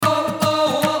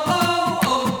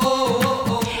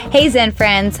Hey Zen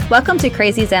friends, welcome to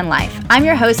Crazy Zen Life. I'm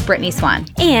your host, Brittany Swan.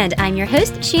 And I'm your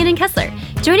host, Shannon Kessler.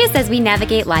 Join us as we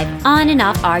navigate life on and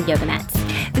off our yoga mats.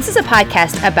 This is a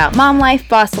podcast about mom life,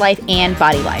 boss life, and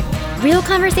body life. Real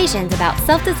conversations about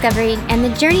self-discovery and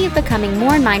the journey of becoming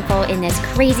more mindful in this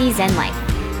crazy Zen life.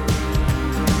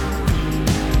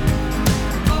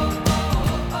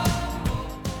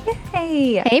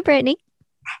 Hey. Hey, Brittany.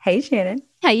 Hey, Shannon.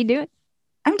 How you doing?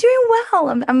 I'm doing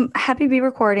well. I'm happy to be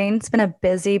recording. It's been a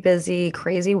busy,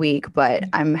 crazy week, but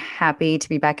I'm happy to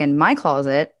be back in my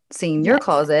closet, seeing your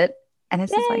closet, and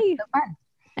it's just like so fun.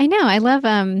 I know. I love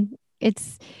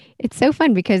it's so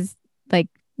fun because like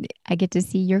I get to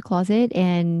see your closet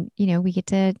and we get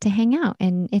to hang out,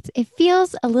 and it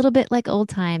feels a little bit like old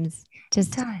times.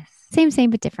 Just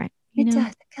same but different. It does.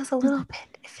 It feels a little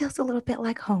bit. It feels a little bit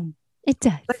like home. It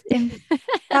does. But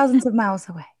thousands of miles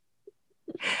away.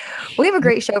 We have a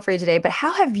great show for you today, but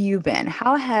how have you been?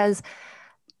 How has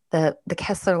the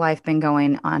Kessler life been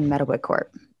going on Meadowood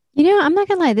Court? I'm not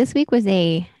gonna lie, this week was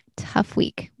a tough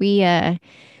week. We had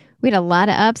a lot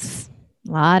of ups,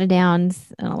 a lot of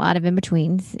downs, and a lot of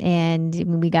in-betweens. And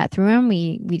when we got through them,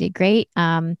 we did great.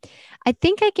 I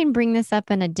think I can bring this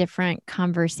up in a different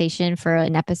conversation for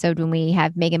an episode when we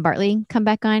have Megan Bartley come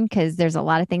back on, because there's a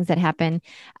lot of things that happen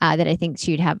that I think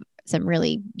she'd have some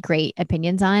really great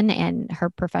opinions on, and her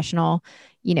professional,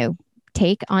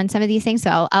 take on some of these things.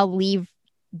 So I'll leave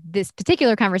this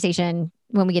particular conversation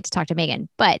when we get to talk to Megan.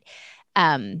 But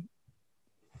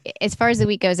as far as the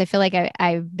week goes, I feel like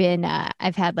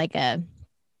I've had like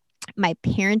my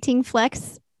parenting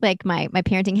flex, like my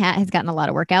parenting hat has gotten a lot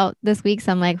of work out this week.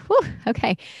 So I'm like, whew,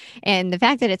 okay. And the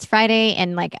fact that it's Friday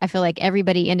and like, I feel like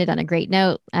everybody ended on a great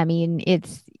note. I mean,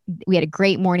 we had a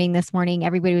great morning this morning.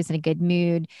 Everybody was in a good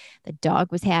mood. The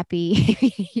dog was happy.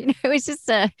 It was just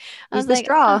use the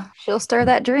straw. She'll stir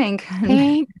that drink.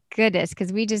 Thank goodness.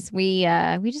 Cause we just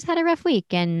had a rough week,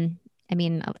 and I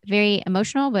mean, very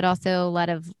emotional, but also a lot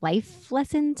of life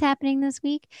lessons happening this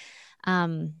week.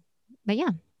 But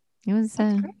yeah, it was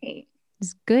great. It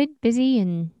was good, busy,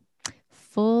 and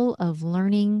full of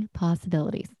learning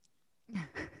possibilities.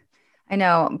 I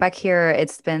know back here,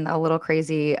 it's been a little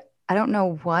crazy. I don't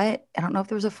know if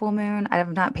there was a full moon. I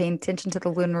have not paid attention to the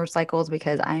lunar cycles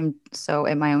because I'm so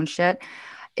in my own shit.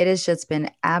 It has just been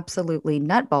absolutely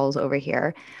nutballs over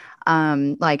here.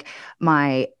 Like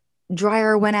my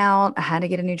dryer went out. I had to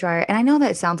get a new dryer. And I know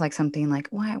that sounds like something like,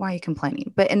 why are you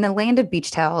complaining? But in the land of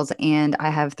beach towels, and I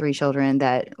have 3 children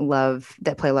that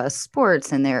play a lot of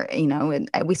sports, and they're, and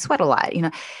we sweat a lot,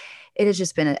 it has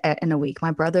just been in a week.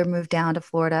 My brother moved down to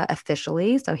Florida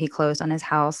officially. So he closed on his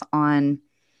house on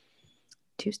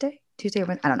Tuesday,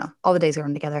 I don't know. All the days are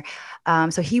run together.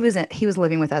 So he was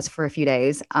living with us for a few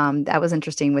days. That was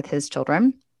interesting with his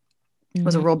children. It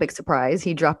was a real big surprise.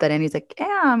 He dropped that in. He's like,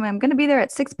 yeah, I'm going to be there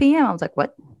at 6 p.m. I was like,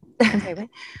 what? Okay, what?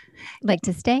 Like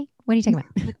to stay? What are you talking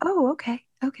about? Like, oh,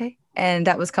 okay. And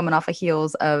that was coming off the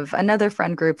heels of another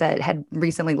friend group that had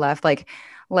recently left like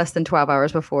less than 12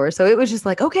 hours before. So it was just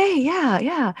like, okay,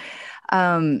 yeah.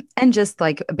 And just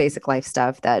like basic life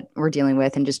stuff that we're dealing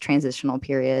with, and just transitional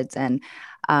periods, and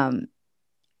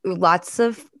lots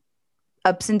of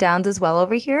ups and downs as well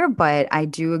over here. But I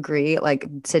do agree,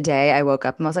 like today I woke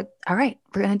up and I was like, all right,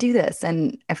 we're going to do this.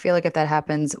 And I feel like if that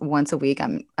happens once a week,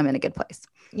 I'm in a good place.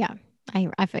 Yeah,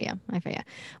 I feel you.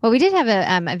 Well, we did have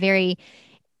a very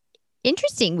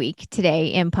interesting week today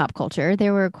in pop culture.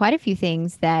 There were quite a few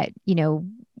things that,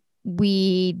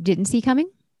 we didn't see coming.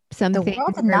 The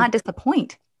world did not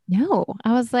disappoint. No,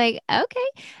 I was like, okay.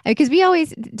 Because we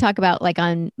always talk about like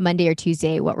on Monday or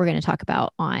Tuesday what we're going to talk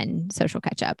about on Social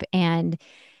Catch Up. And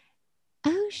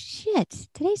oh shit,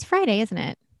 today's Friday, isn't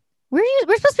it? We're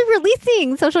supposed to be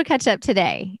releasing Social Catch Up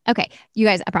today. Okay, you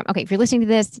guys, I promise. Okay, if you're listening to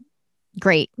this,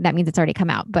 great. That means it's already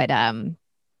come out, but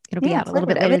it'll be out a little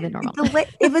bit later than normal.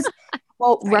 It was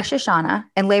Rosh Hashanah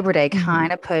and Labor Day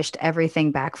kind of pushed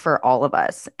everything back for all of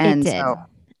us. And so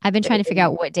I've been trying to figure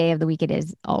out what day of the week it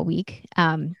is all week.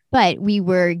 But we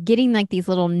were getting like these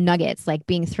little nuggets like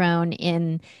being thrown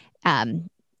in, in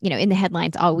the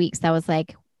headlines all week. So I was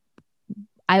like,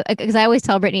 because I always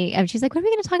tell Brittany, she's like, what are we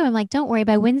going to talk about? I'm like, don't worry.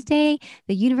 By Wednesday,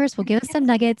 the universe will give us some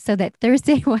nuggets so that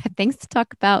Thursday we'll have things to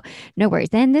talk about. No worries.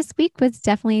 And this week was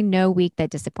definitely no week that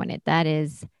disappointed. That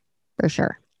is for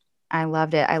sure. I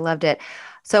loved it.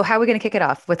 So how are we going to kick it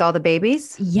off with all the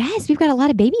babies? Yes, we've got a lot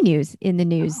of baby news in the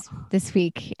news this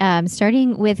week,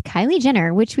 starting with Kylie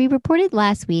Jenner, which we reported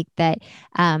last week that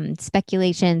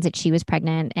speculations that she was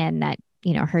pregnant and that,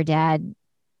 her dad,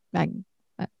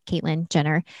 Caitlyn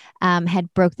Jenner,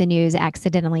 had broke the news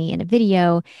accidentally in a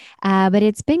video. But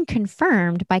it's been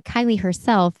confirmed by Kylie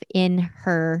herself in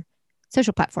her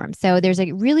social platforms. So there's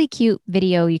a really cute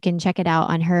video. You can check it out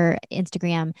on her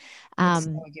Instagram.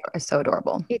 Um, It's so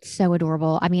adorable. it's so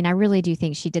adorable. I mean, I really do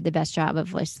think she did the best job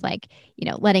of just like,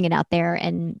 letting it out there.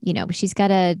 And, she's got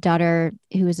a daughter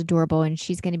who is adorable and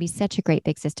she's going to be such a great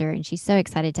big sister. And she's so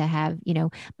excited to have,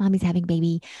 mommy's having a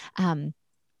baby.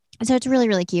 So it's really,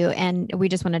 really cute. And we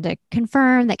just wanted to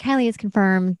confirm that Kylie is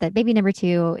confirmed that baby number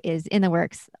 2 is in the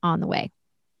works on the way.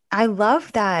 I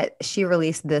love that she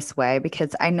released this way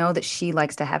because I know that she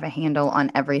likes to have a handle on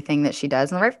everything that she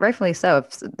does, and rightfully so.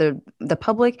 If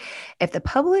if the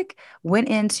public went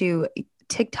into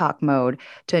TikTok mode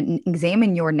to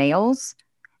examine your nails,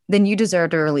 then you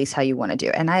deserve to release how you want to do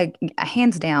it. And I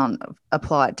hands down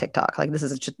applaud TikTok. Like this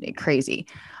is just crazy.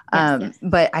 Yes.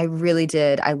 But I really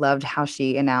did. I loved how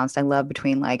she announced. I love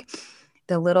between like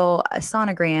the little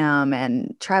sonogram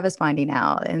and Travis finding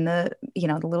out and the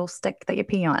little stick that you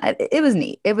pee on. It was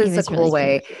neat. It was a cool really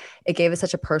way. Cute. It gave us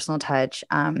such a personal touch.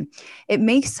 It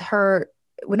makes her,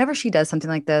 whenever she does something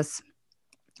like this,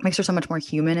 makes her so much more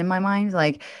human in my mind.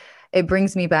 Like it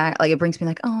brings me back, like it brings me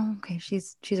like, oh, okay,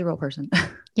 she's a real person.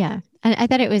 Yeah. And I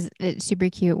thought it was super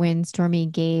cute when Stormy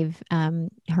gave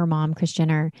her mom, Kris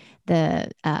Jenner, the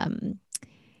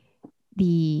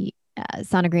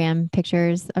sonogram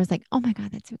pictures. I was like, oh my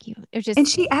God, that's so cute. It was just, and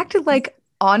she acted like,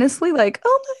 honestly, like,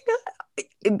 oh my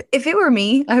God. If it were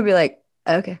me, I'd be like,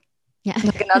 okay. Yeah.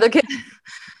 Like another kid.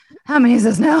 How many is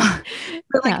this now?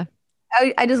 But like,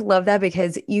 yeah. I just love that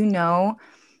because,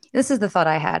 this is the thought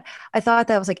I had. I thought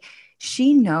that was like,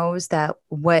 she knows that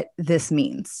what this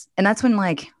means. And that's when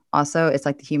like, also it's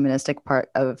like the humanistic part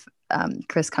of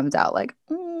Kris comes out like,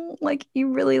 like you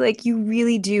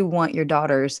really do want your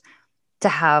daughters to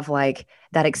have like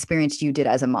that experience you did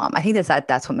as a mom. I think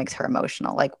that's what makes her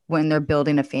emotional. Like when they're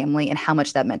building a family and how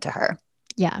much that meant to her.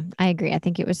 Yeah, I agree. I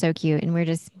think it was so cute. And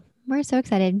we're so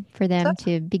excited for them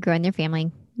to be growing their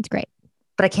family. It's great.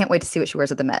 But I can't wait to see what she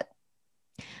wears at the Met.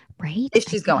 Right? If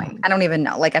she's going. I don't even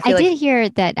know. Like I did hear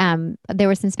that there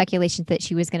was some speculation that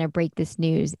she was going to break this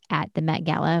news at the Met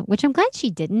Gala, which I'm glad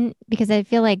she didn't because I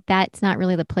feel like that's not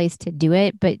really the place to do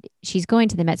it. But she's going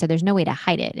to the Met, so there's no way to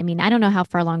hide it. I mean, I don't know how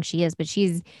far along she is, but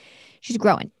she's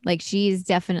growing. Like she's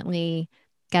definitely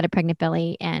got a pregnant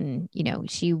belly, and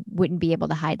she wouldn't be able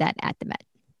to hide that at the Met.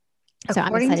 So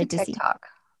I'm excited to see.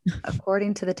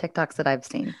 According to the TikToks that I've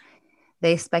seen,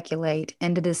 they speculate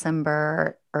into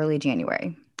December, early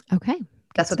January. Okay.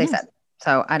 That's what they said.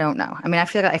 So I don't know. I mean, I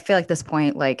feel like at this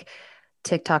point, like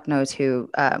TikTok knows who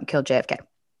killed JFK.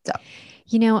 So,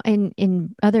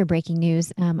 in other breaking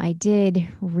news, I did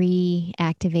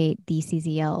reactivate the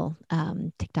CZL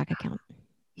TikTok account.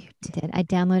 You did. I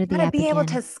downloaded the app. Be able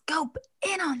to scope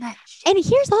in on that shit. And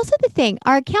here's also the thing: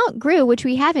 our account grew, which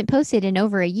we haven't posted in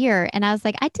over a year. And I was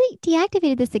like, I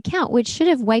deactivated this account, which should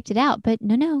have wiped it out, but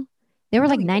no. There were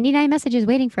like 99 messages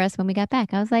waiting for us when we got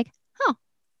back. I was like, huh,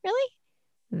 really?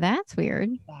 That's weird.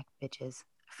 Back bitches.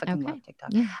 I fucking love TikTok.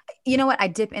 Yeah. You know what? I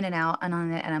dip in and out and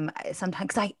on it, and I'm sometimes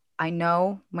because I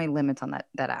know my limits on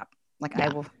that app. Like I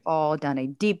will fall down a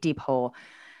deep, deep hole,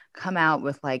 come out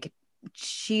with like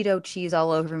Cheeto cheese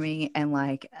all over me, and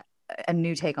like a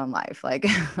new take on life. Like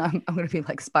I'm gonna be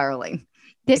like spiraling.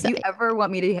 If you ever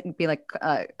want me to be like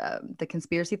the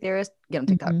conspiracy theorist, get on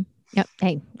TikTok. Mm-hmm. Yep.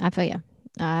 Hey, I feel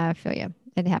you.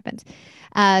 It happens.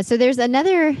 So there's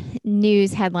another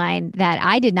news headline that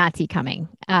I did not see coming,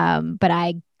 but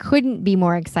I couldn't be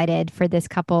more excited for this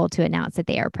couple to announce that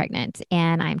they are pregnant.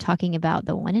 And I'm talking about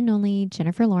the one and only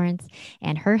Jennifer Lawrence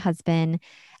and her husband,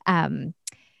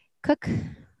 Cook.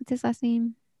 What's his last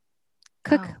name?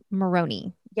 Cook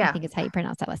Maroney. Yeah. I think it's how you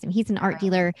pronounce that last name. He's an art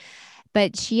dealer.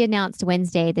 But she announced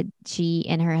Wednesday that she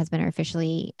and her husband are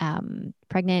officially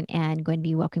pregnant and going to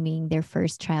be welcoming their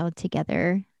first child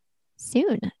together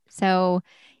soon. So,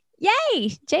 yay!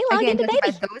 J-Lo and the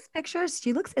baby. Those pictures,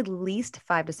 she looks at least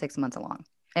 5 to 6 months along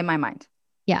in my mind.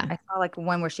 Yeah. I saw like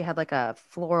one where she had like a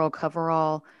floral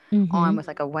coverall on with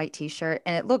like a white t-shirt,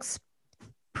 and it looks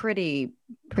pretty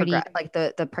like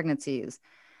the pregnancies.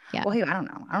 Yeah. Well, hey, I don't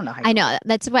know. I know.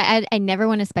 That's why I never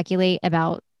want to speculate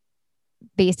about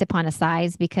based upon a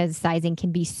size, because sizing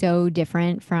can be so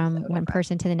different from one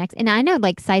person to the next. And I know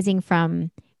like sizing from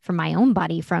my own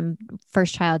body, from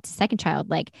first child to second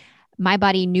child, like my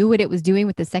body knew what it was doing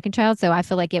with the second child. So I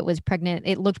feel like it was pregnant.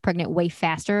 It looked pregnant way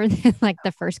faster than like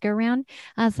the first go around.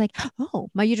 I was like, oh,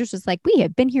 my uterus was like, we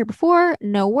have been here before.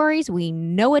 No worries. We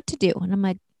know what to do. And I'm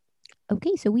like,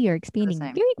 okay, so we are expanding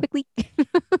very quickly.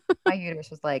 My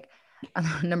uterus was like,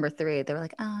 number 3, they were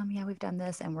like, yeah, we've done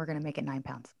this and we're going to make it 9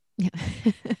 pounds. Yeah.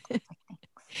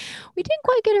 We didn't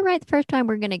quite get it right the first time.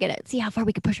 We're going to get it. See how far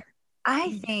we can push her.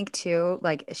 I think too,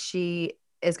 like she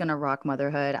is gonna rock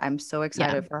motherhood. I'm so Yeah.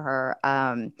 excited for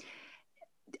her.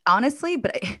 Honestly,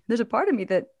 but there's a part of me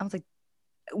that I was like,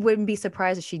 wouldn't be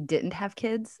surprised if she didn't have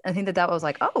kids. I think that that was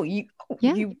like,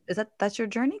 Yeah. you is that's your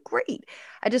journey? Great.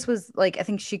 I just was like, I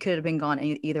think she could have been gone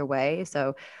either way.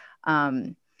 So,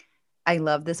 um, I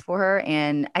love this for her,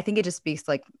 and I think it just speaks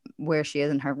like where she is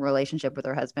in her relationship with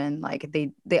her husband. Like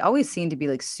they always seem to be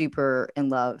like super in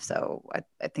love. So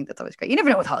I think that's always great. You never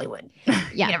know with Hollywood. You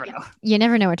Yeah. never know. You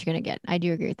never know what you're going to get. I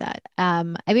do agree with that. I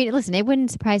mean, listen, it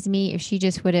wouldn't surprise me if she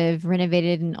just would have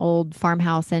renovated an old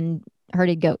farmhouse and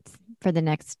herded goats for the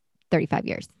next 35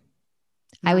 years.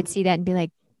 I Yeah, would see that and be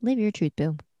like, live your truth,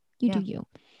 boo. You do yeah. you.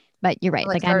 But you're right.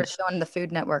 Like Like I'm started showing the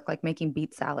Food Network, like making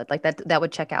beet salad, like that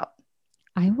would check out.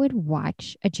 I would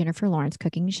watch a Jennifer Lawrence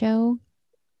cooking show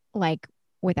like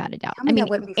without a doubt. Tell I me mean, that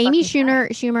wouldn't be Amy fucking sad.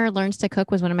 Schumer Learns to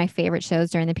Cook was one of my favorite shows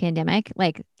during the pandemic.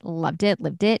 Like loved it,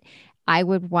 lived it. I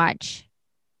would watch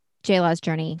J Law's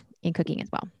journey in cooking as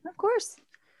well. Of course,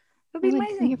 it would I be would. I'm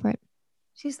here amazing. for it.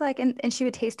 She's like, and she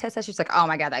would taste test that. She's like, oh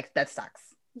my god, that sucks.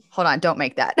 Hold on, don't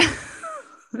make that.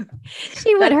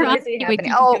 She would. That's Her totally honesty would happening.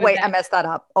 keep Oh doing wait, I that. messed that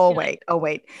up. Oh You're like, wait, oh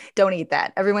wait, don't eat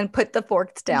that. Everyone, put the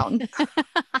forks down.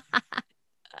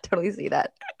 Totally see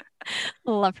that.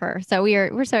 love her. So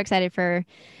we're so excited for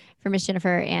Miss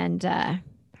Jennifer and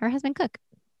her husband Cook.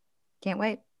 Can't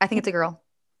wait. I think Yep. it's a girl.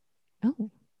 Oh,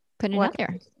 putting it What? out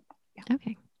there. Yeah,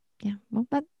 Okay. Yeah. Well,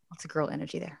 that. lots of girl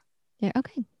energy there. Yeah.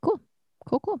 Okay. Cool.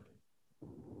 Cool. Cool.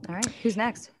 All right, who's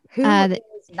next? Who Uh,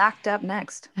 is knocked up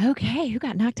next? Okay, who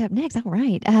got knocked up next? All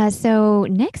right. So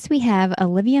next we have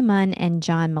Olivia Munn and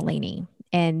John Mulaney.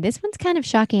 And this one's kind of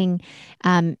shocking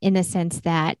in the sense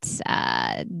that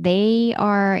they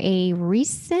are a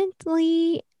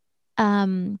recently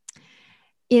um,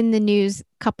 in the news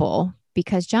couple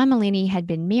because John Mulaney had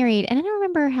been married. And I don't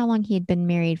remember how long he had been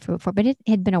married for, but it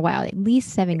had been a while, at least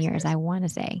 7 years, 6 years. I want to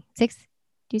say. Six?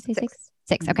 Do you say six? Six.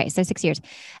 Six. Mhm. Okay, so 6 years.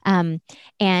 Um,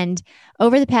 and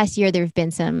over the past year, there have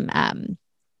been some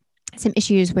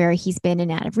issues where he's been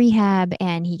in and out of rehab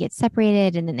and he gets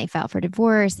separated and then they file for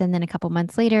divorce. And then a couple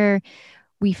months later,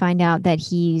 we find out that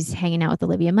he's hanging out with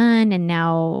Olivia Munn and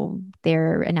now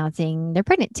they're announcing they're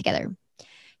pregnant together.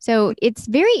 So it's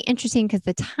very interesting because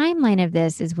the timeline of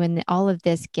this is when all of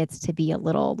this gets to be a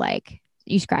little like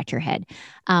you scratch your head.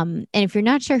 And if you're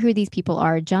not sure who these people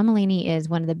are, John Mulaney is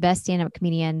one of the best stand up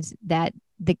comedians that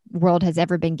the world has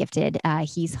ever been gifted.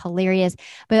 He's hilarious,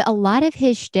 but a lot of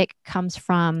his shtick comes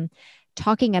from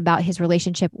talking about his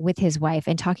relationship with his wife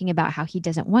and talking about how he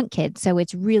doesn't want kids. So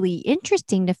it's really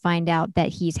interesting to find out that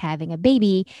he's having a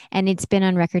baby. And it's been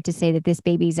on record to say that this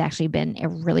baby's actually been a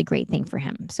really great thing for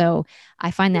him. So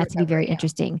I find that to be very Recovery, yeah.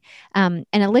 interesting. And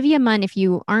Olivia Munn, if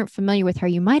you aren't familiar with her,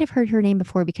 you might have heard her name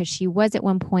before because she was at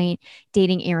one point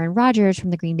dating Aaron Rodgers from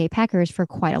the Green Bay Packers for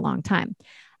quite a long time.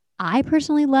 I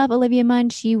personally love Olivia Munn.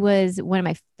 She was one of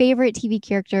my favorite TV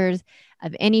characters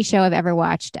of any show I've ever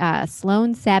watched.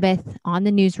 Sloan Sabbath on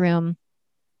the Newsroom.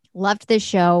 Loved this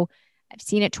show. I've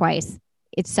seen it twice.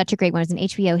 It's such a great one. It was an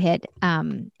HBO hit.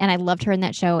 And I loved her in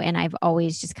that show. And I've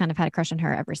always just kind of had a crush on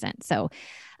her ever since. So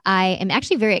I am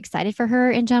actually very excited for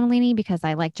her and John Mulaney because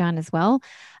I like John as well.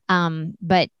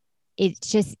 But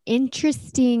it's just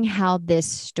interesting how this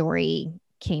story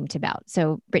came to about.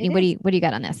 So Brittany, It is. what do you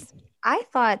got on this? I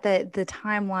thought that the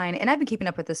timeline, and I've been keeping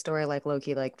up with this story like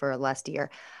Loki, like for last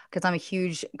year, because I'm a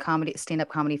huge stand-up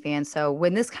comedy fan. So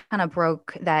when this kind of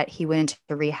broke that he went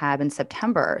into rehab in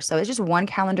September, so it's just one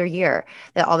calendar year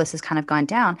that all this has kind of gone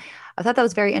down. I thought that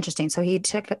was very interesting. So he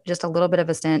took just a little bit of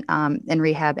a stint in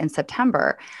rehab in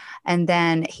September, and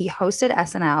then he hosted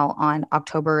SNL on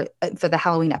October for the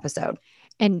Halloween episode.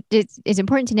 And it's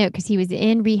important to note because he was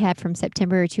in rehab from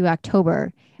September to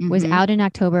October, was Hmm. out in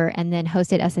October, and then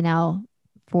hosted SNL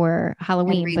for And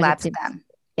Halloween. But it relapsed did, then.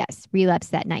 yes,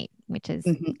 relapsed that night, which is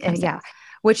kind And of sad. yeah,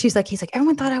 which he's like,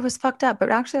 everyone thought I was fucked up,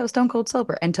 but actually I was stone cold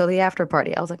sober until the after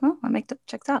party. I was like, oh, I make that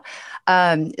checks out.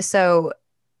 So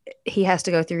he has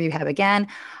to go through rehab again.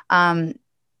 Um,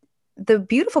 the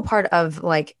beautiful part of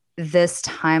like this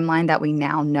timeline that we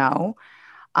now know,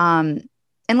 um,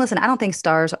 and listen, I don't think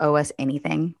stars owe us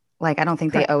anything. Like, I don't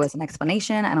think they owe Correct. us an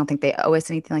explanation. I don't think they owe us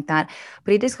anything like that.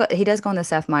 But he does go on the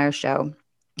Seth Meyers show,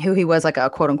 who he was like a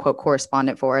quote unquote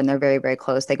correspondent for, and they're very, very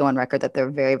close. They go on record that they're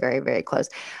very, very, very close.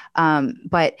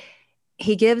 But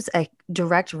he gives a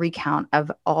direct recount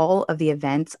of all of the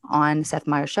events on Seth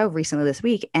Meyers' show recently this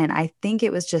week. And I think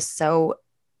it was just so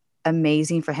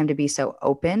amazing for him to be so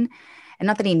open. And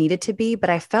not that he needed to be,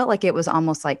 but I felt like it was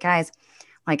almost like, guys,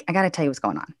 like, I got to tell you what's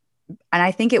going on. And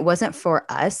I think it wasn't for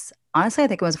us. Honestly, I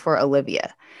think it was for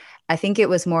Olivia. I think it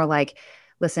was more like,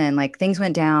 listen, like things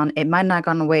went down. It might not have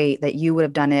gone the way that you would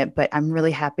have done it, but I'm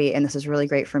really happy. And this is really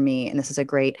great for me. And this is a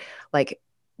great, like,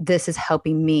 this is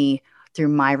helping me through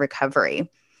my recovery.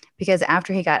 Because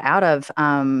after he got out of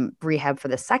rehab for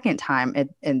the second time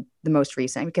in the most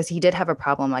recent, because he did have a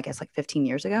problem, I guess, like 15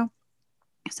 years ago.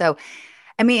 So,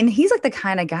 I mean, he's like the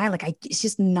kind of guy, like, it's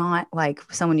just not like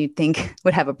someone you'd think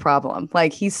would have a problem.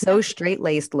 Like, he's so straight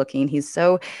laced looking. He's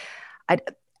so, I,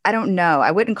 I don't know.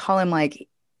 I wouldn't call him like,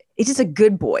 he's just a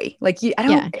good boy. Like, I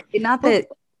Yeah. don't, not Well, that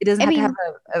it doesn't I have to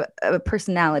have mean, a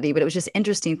personality, but it was just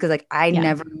interesting because, like, I yeah.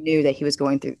 never knew that he was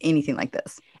going through anything like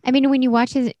this. I mean, when you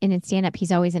watch his in his stand up,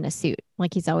 he's always in a suit.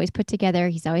 Like he's always put together.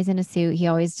 He's always in a suit. He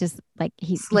always just like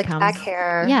he Slicked back comes,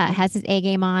 hair. yeah, has his A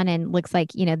game on and looks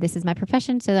like, this is my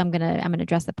profession. So I'm gonna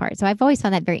dress the part. So I've always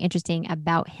found that very interesting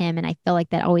about him. And I feel like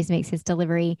that always makes his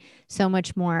delivery so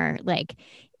much more like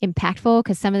impactful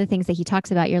because some of the things that he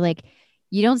talks about, you're like,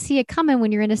 you don't see it coming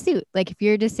when you're in a suit. Like if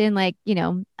you're just in like,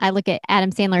 I look at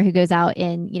Adam Sandler who goes out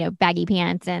in, baggy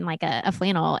pants and like a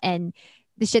flannel and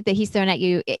the shit that he's thrown at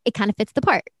you, it kind of fits the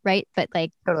part, right? But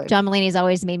like Totally. John Mulaney's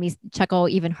always made me chuckle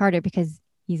even harder because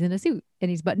he's in a suit and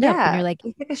he's buttoned up, and Yeah. you're like,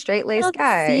 He's like a straight I laced don't see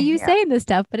guy. you Yeah. saying this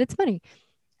stuff, but it's funny.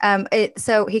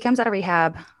 So he comes out of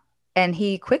rehab and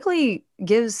he quickly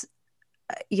gives,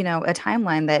 a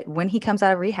timeline that when he comes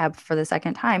out of rehab for the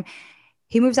second time,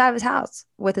 he moves out of his house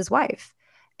with his wife.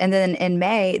 And then in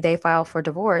May, they file for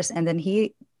divorce. And then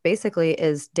he basically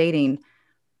is dating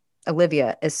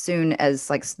Olivia as soon as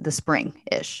like the spring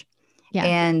ish. Yeah,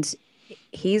 And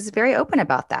he's very open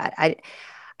about that.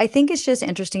 I think it's just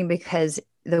interesting because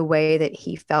the way that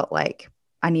he felt like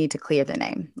I need to clear the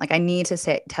name. Like I need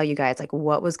to tell you guys like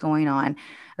what was going on. It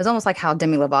was almost like how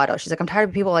Demi Lovato. She's like, I'm tired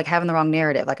of people like having the wrong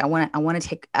narrative. Like I want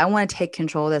to take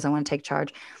control of this. I want to take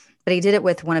charge. But he did it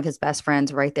with one of his best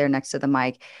friends right there next to the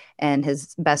mic, and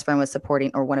his best friend was supporting,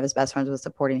 or one of his best friends was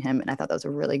supporting him. And I thought that was a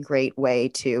really great way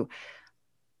to,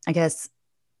 I guess,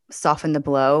 soften the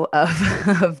blow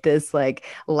of of this like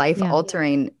life yeah,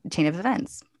 altering chain of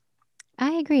events.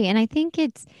 I agree. And I think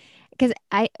it's because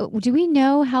do we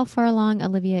know how far along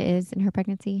Olivia is in her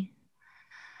pregnancy?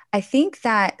 I think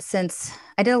that since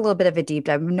I did a little bit of a deep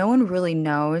dive, no one really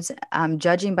knows,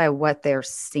 judging by what they're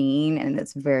seeing, and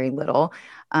it's very little.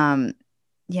 Um,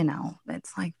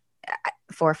 it's like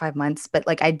 4 or 5 months, but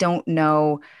like I don't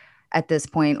know at this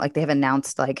point, like they have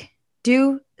announced like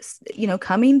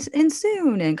coming in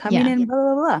soon and coming Yeah, in blah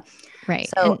blah blah. right.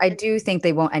 So And I do think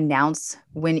they won't announce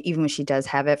even when she does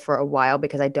have it for a while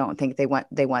because I don't think they want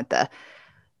the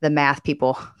math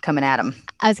people coming at them.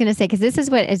 I was going to say, because this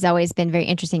is what has always been very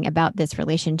interesting about this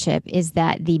relationship is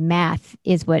that the math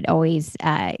is what always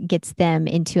gets them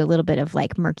into a little bit of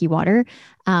like murky water.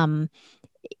 Um,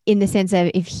 in the sense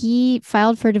of if he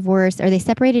filed for divorce or they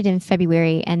separated in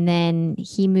February and then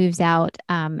he moves out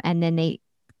and then they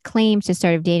claim to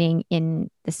start dating in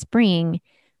the spring,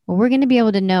 well, we're going to be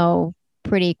able to know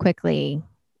pretty quickly,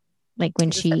 like when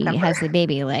she September. has the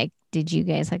baby, like, did you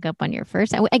guys hook up on your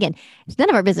first? Again, it's none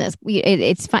of our business.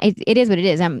 It's fine. It is what it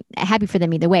is. I'm happy for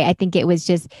them either way. I think it was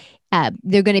just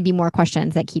there are going to be more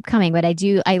questions that keep coming, but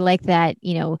I like that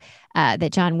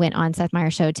that John went on Seth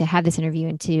Meyers' show to have this interview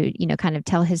and to kind of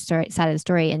tell his side of the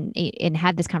story and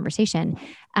have this conversation.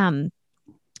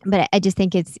 But I just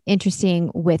think it's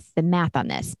interesting with the math on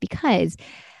this because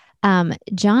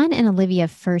John and Olivia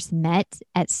first met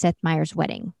at Seth Meyers'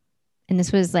 wedding. And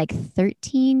this was like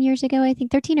 13 years ago, I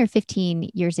think 13 or 15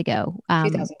 years ago.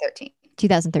 2013.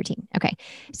 2013. Okay.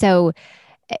 So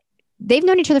they've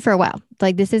known each other for a while.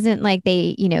 Like this isn't like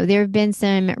there have been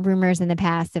some rumors in the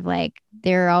past of like,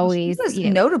 they're She always, was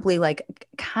notably like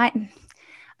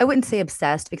I wouldn't say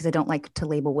obsessed because I don't like to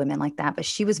label women like that, but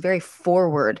she was very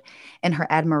forward in her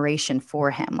admiration for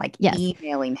him, like yes.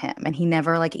 emailing him, and he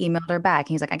never like emailed her back.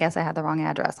 He's like, I guess I had the wrong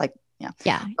address. Like,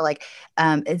 yeah. Or like,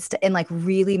 it's and like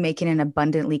really making it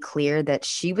abundantly clear that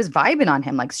she was vibing on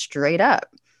him, like straight up.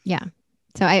 Yeah.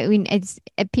 So I mean, it's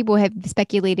people have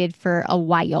speculated for a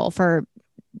while for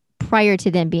prior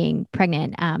to them being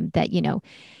pregnant, that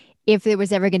if there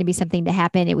was ever going to be something to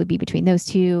happen, it would be between those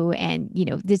two. And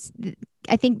this,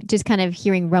 I think, just kind of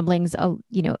hearing rumblings, over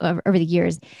the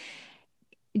years,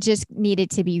 just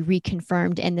needed to be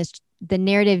reconfirmed, and the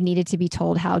narrative needed to be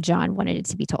told how John wanted it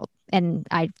to be told. And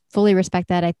I fully respect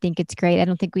that. I think it's great. I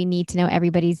don't think we need to know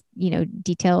everybody's,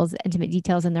 intimate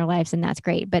details in their lives, and that's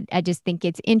great. But I just think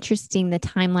it's interesting the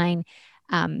timeline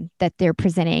that they're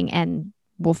presenting, and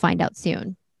we'll find out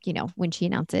soon, when she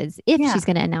announces, if she's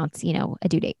going to announce, a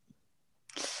due date.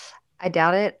 I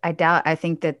doubt it. I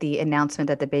think that the announcement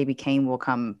that the baby came will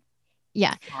come.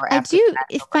 Yeah, I do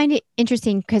find it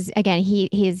interesting because again,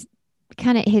 his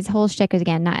kind of his whole shtick is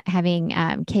again not having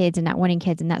kids and not wanting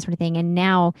kids and that sort of thing. And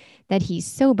now that he's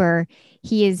sober,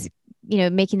 he is,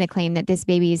 making the claim that this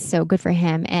baby is so good for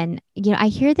him. And I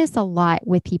hear this a lot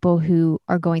with people who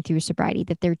are going through sobriety,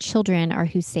 that their children are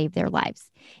who saved their lives.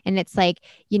 And it's like,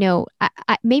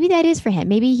 maybe that is for him.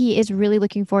 Maybe he is really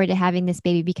looking forward to having this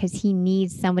baby because he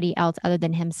needs somebody else other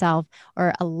than himself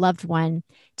or a loved one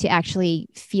to actually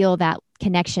feel that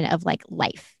connection of like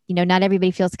life. Not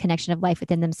everybody feels a connection of life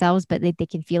within themselves, but they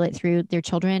can feel it through their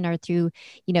children or through,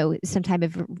 some type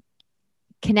of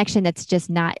connection that's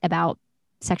just not about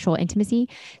sexual intimacy.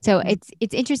 So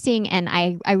it's interesting. And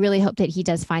I really hope that he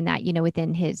does find that,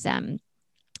 within his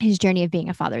journey of being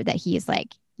a father, that he is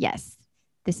like, yes,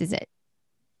 this is it.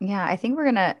 Yeah,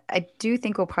 I do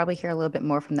think we'll probably hear a little bit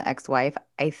more from the ex-wife.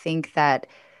 I think that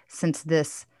since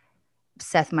this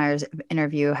Seth Meyers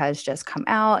interview has just come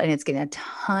out and it's getting a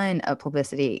ton of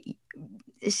publicity,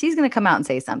 she's going to come out and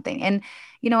say something. And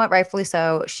you know what? Rightfully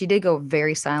so. She did go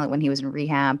very silent when he was in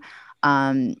rehab.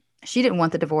 She didn't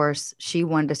want the divorce. She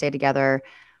wanted to stay together,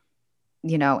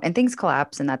 and things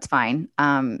collapse and that's fine.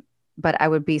 But I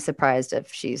would be surprised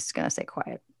if she's going to stay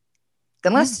quiet.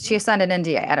 Unless she signed an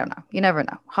NDA. I don't know. You never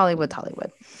know. Hollywood's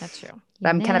Hollywood. That's true. But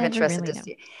I'm kind of interested to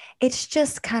see. It's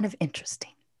just kind of interesting.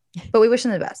 But we wish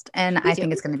him the best. And I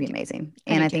think it's going to be amazing.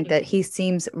 And I think that he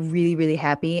seems really, really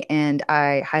happy. And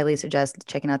I highly suggest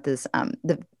checking out this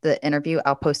the interview.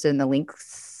 I'll post it in the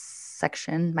links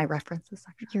section, my references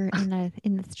section. You're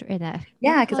in the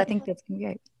yeah, because I think that's going to be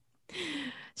great.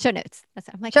 Show notes. That's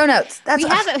what I'm like. Show notes. That's we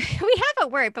have a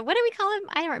word, but what do we call them?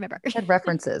 I don't remember. Said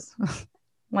references.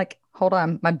 Like, hold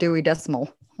on, my Dewey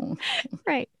Decimal.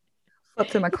 Right. Up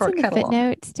to my card catalog.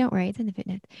 Footnotes. Don't worry, it's in the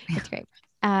footnotes. That's great.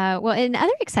 Well, in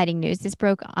other exciting news, this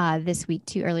broke this week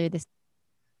too. Earlier this.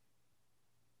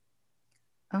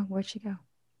 Oh, where'd she go?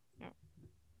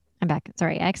 I'm back.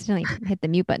 Sorry, I accidentally hit the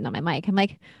mute button on my mic. I'm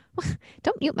like, well,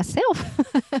 don't mute myself.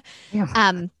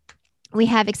 Yeah. We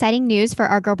have exciting news for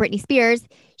our girl Britney Spears.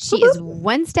 She is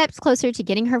one step closer to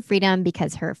getting her freedom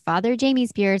because her father, Jamie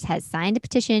Spears, has signed a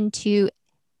petition to.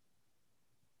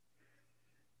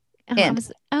 I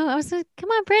was like, come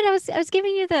on, Britt. I was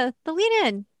giving you the lead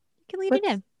in. You can lead it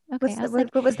in. Okay.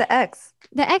 What was the X?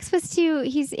 The X was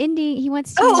he's ending. He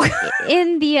wants to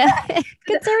end the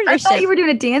conservatorship. I thought you were doing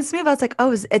a dance move. I was like,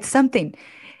 oh, it's something.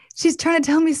 She's trying to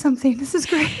tell me something. This is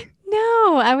great.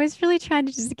 No, I was really trying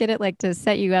to just get it like to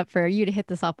set you up for you to hit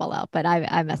the softball out, but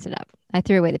I messed it up. I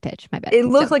threw away the pitch. My bad. It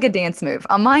looked like a dance move.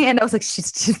 On my end, I was like,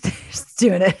 she's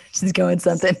doing it. She's going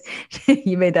something.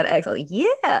 You made that X. I was like,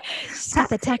 yeah. Stop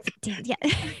the tactic dance. Yeah.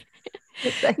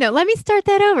 No, let me start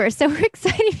that over. So we're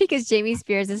excited because Jamie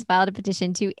Spears has filed a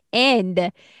petition to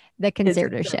end the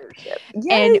conservatorship.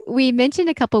 And we mentioned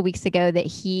a couple of weeks ago that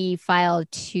he filed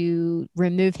to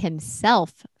remove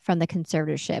himself from the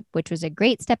conservatorship, which was a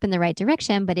great step in the right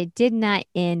direction, but it did not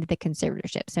end the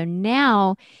conservatorship. So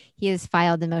now he has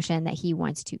filed the motion that he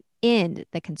wants to end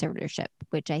the conservatorship,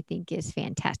 which I think is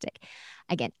fantastic.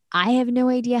 Again, I have no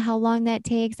idea how long that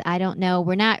takes. I don't know.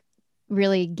 We're not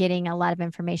really getting a lot of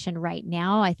information right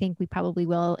now. I think we probably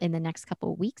will in the next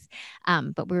couple of weeks.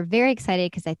 But we're very excited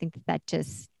because I think that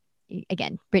just,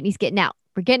 again, Britney's getting out.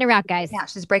 We're getting her out, guys. Yeah,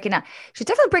 she's breaking out. She's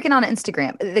definitely breaking out on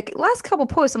Instagram. The last couple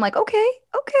posts, I'm like, okay.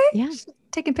 Yeah. She's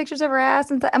taking pictures of her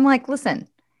ass. And I'm like, listen,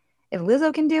 if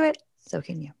Lizzo can do it, so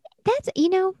can you.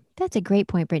 That's a great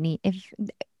point, Brittany. If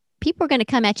people are going to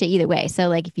come at you either way. So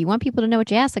like, if you want people to know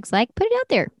what your ass looks like, put it out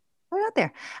there. Put it out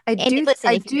there.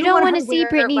 If you don't want to see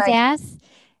Britney's ass,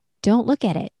 don't look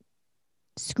at it.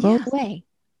 Scroll away.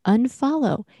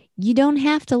 Unfollow. You don't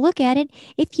have to look at it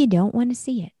if you don't want to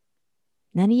see it.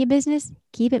 None of your business.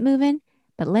 Keep it moving,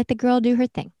 but let the girl do her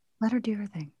thing. Let her do her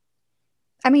thing.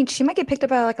 I mean, she might get picked up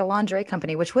by like a lingerie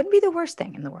company, which wouldn't be the worst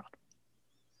thing in the world.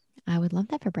 I would love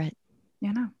that for Brett.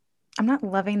 Yeah, no. I'm not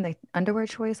loving the underwear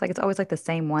choice. Like, it's always like the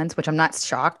same ones, which I'm not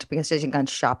shocked because she hasn't gone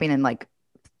shopping in like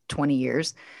 20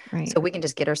 years. Right. So we can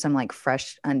just get her some like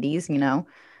fresh undies, Like,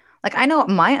 I know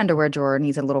my underwear drawer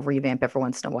needs a little revamp every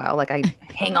once in a while. Like, I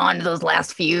hang on to those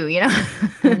last few, I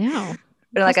know.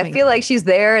 But like, I feel like she's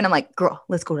there and I'm like, girl,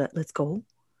 let's go.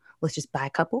 Let's just buy a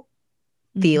couple,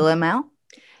 feel them out.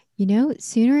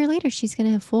 Sooner or later, she's going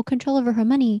to have full control over her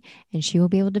money and she will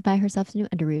be able to buy herself some new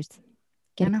underoos.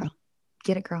 Get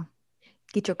it, girl.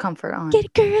 Get your comfort on. Get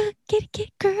it, girl. Get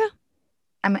it, girl.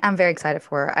 I'm very excited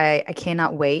for her. I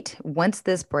cannot wait. Once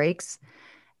this breaks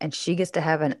and she gets to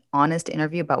have an honest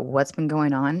interview about what's been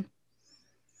going on,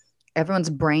 everyone's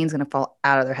brain's going to fall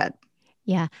out of their head.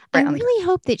 Yeah. I right on the really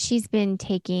hope that she's been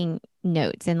taking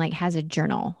notes and like has a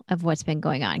journal of what's been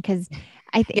going on. Cause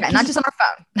I think, yeah, not just on our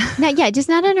phone. not, yeah, just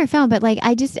not on her phone, but like,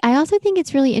 I also think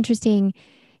it's really interesting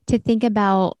to think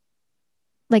about,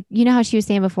 like, you know how she was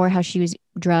saying before how she was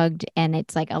drugged and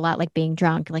it's like a lot like being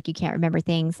drunk, like you can't remember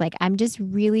things. Like, I'm just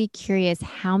really curious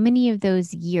how many of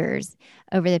those years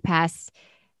over the past,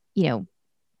 you know,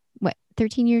 what,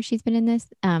 13 years she's been in this,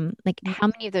 like how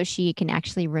many of those she can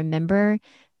actually remember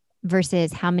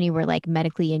versus how many were like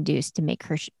medically induced to make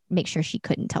her make sure she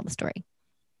couldn't tell the story.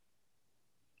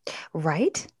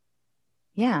 Right?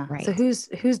 Yeah. So Right. who's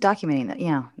documenting that?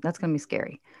 Yeah, that's gonna be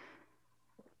scary.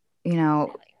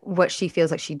 What she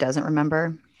feels like she doesn't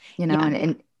remember, Yeah.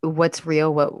 and what's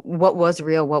real, what was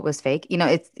real, what was fake.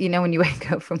 It's when you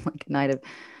wake up from like a night of,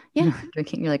 Yeah.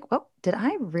 drinking, you're like, well, did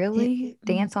I Did, really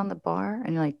dance on the bar?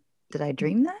 And you're like, did I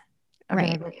dream that? Or did I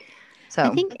right. really? So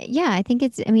I think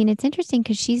it's, I mean, it's interesting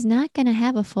because she's not going to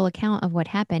have a full account of what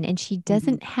happened. And she mhm.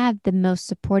 doesn't have the most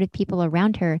supportive people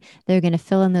around her that are going to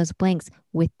fill in those blanks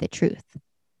with the truth.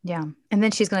 Yeah. And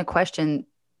then she's going to question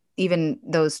even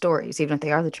those stories, even if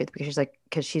they are the truth,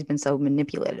 because she's been so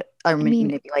manipulated or I mean,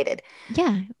 manipulated.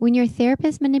 yeah, when your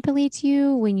therapist manipulates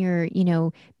you, when your,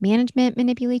 management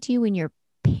manipulates you, when your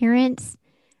parents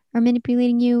are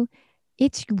manipulating you,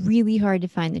 it's really hard to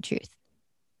find the truth.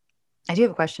 I do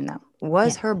have a question though.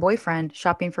 Was Yeah. her boyfriend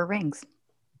shopping for rings?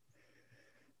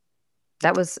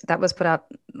 That was put out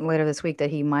later this week that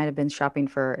he might have been shopping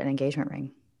for an engagement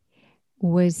ring.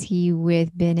 Was he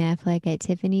with Ben Affleck at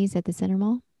Tiffany's at the Center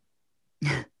Mall?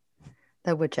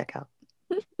 That would check out.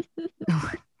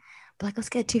 But like, let's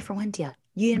get a 2-for-1 deal.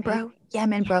 You in, Right. bro? Yeah,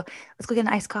 I'm in, Yeah. bro. Let's go get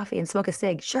an iced coffee and smoke a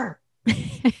cig. Sure.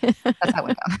 That's how it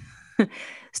went down.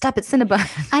 Stop at Cinnabon.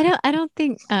 I don't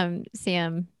think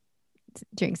Sam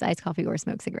drinks iced coffee or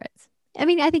smokes cigarettes. I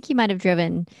mean, I think he might have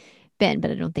driven Ben, but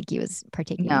I don't think he was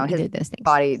partaking in No, either his of those things.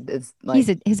 body is like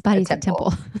His a body's a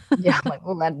temple. temple. Yeah, I'm like,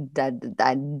 well,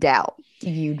 I doubt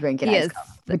you drinking He iced is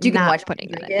coffee, but you can not watch me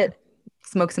putting that drink in there. it,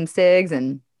 smoke some cigs,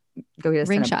 and go get a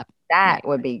Ring Cinnabon. shop. That Right.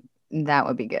 would be that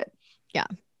would be good. Yeah.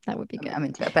 That would be I'm, good. I'm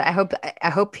into it. But I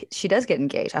hope she does get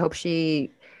engaged. I hope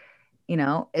she,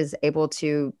 is able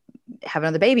to have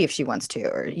another baby if she wants to,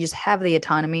 or you just have the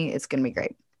autonomy. It's gonna be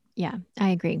great. Yeah, I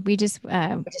agree. We just,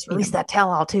 But just you release know, that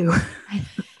tell-all too.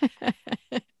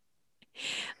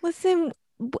 listen,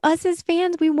 us as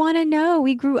fans, we want to know.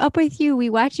 We grew up with you. We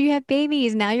watch you have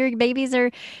babies. Now your babies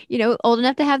are, old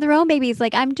enough to have their own babies.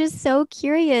 Like, I'm just so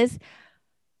curious.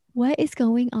 What is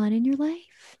going on in your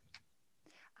life?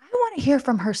 I want to hear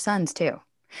from her sons too.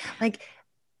 Like,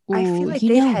 I feel Oh, like you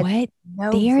they've know had what?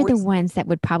 no They are the voice. ones that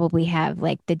would probably have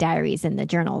like the diaries and the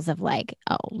journals of like,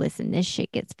 oh, listen, this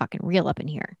shit gets fucking real up in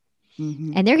here.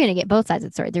 Hmm. And they're going to get both sides of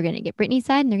the story. They're going to get Brittany's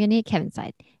side and they're going to get Kevin's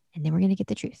side. And then we're going to get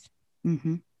the truth.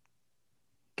 Hmm.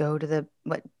 Go to the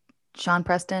what? Sean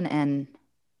Preston and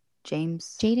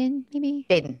James, Jaden, maybe?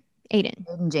 Jaden, Aiden.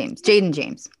 Jaden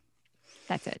James.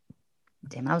 That's it.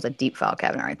 Damn, that was a deep file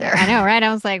cabinet right Yeah, there. I know, right?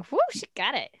 I was like, whoo, she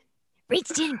got it.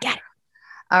 Reached in, got it.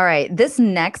 All right, this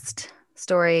next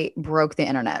story broke the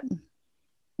internet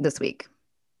this week,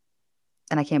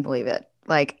 and I can't believe it.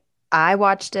 Like, I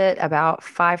watched it about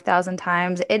 5,000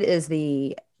 times. It is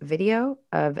the video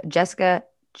of Jessica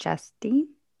Chastain.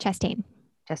 Chastain.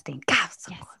 Chastain. God,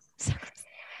 so Yes. close. So close.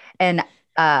 And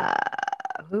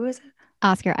who is it?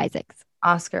 Oscar Isaacs.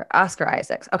 Oscar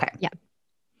Isaacs. Okay. Yeah.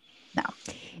 Now,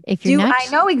 If you're do not, I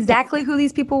know yeah. exactly who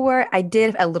these people were? I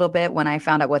did a little bit when I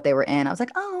found out what they were in. I was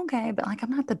like, oh, okay. But like, I'm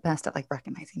not the best at like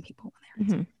recognizing people when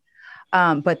they're in.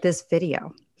 Mhm. But this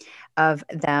video of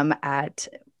them at,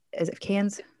 is it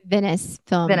Cannes? Venice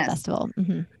Film Venice. Festival.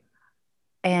 Mhm.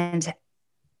 And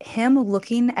him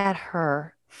looking at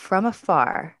her from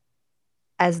afar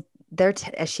as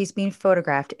as she's being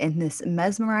photographed in this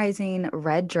mesmerizing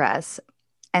red dress.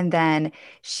 And then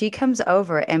she comes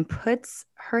over and puts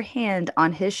her hand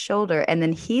on his shoulder, and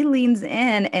then he leans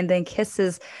in and then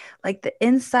kisses like the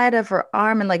inside of her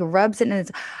arm and like rubs it in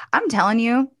his. I'm telling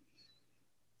you,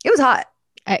 it was hot.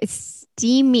 It's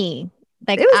steamy.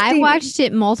 Like It was I steamy. watched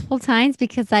it multiple times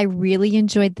because I really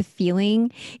enjoyed the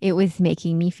feeling it was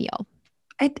making me feel.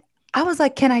 I, I was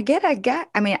like, can I get a guy?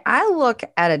 I mean, I look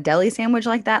at a deli sandwich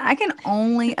like that. I can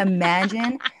only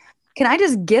imagine. Can I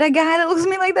just get a guy that looks at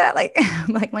me like that? Like,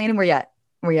 like Landon, where you at?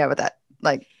 Where you at with that?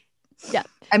 Like, Yeah.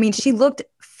 I mean, she looked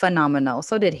phenomenal.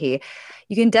 So did he.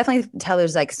 You can definitely tell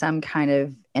there's like some kind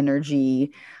of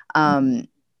energy.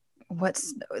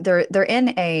 What's they're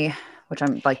in a, which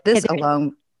I'm like, Yeah, this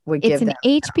alone would it's give an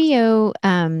them.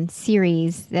 HBO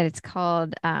series that it's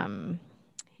called hang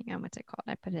on, what's it called?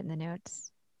 I put it in the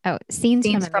notes. Oh, Scenes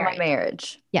from Scenes a from a Marriage.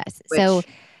 Marriage, Yes. So which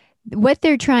what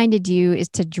they're trying to do is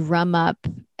to drum up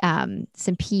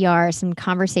some PR, some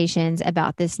conversations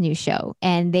about this new show,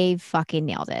 and they fucking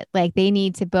nailed it. Like they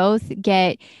need to both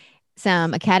get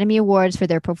some Academy Awards for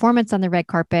their performance on the red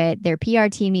carpet. Their PR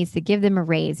team needs to give them a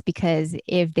raise because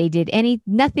if they did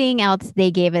nothing else, they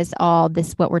gave us all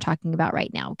this, what we're talking about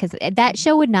right now. Because that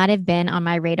show would not have been on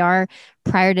my radar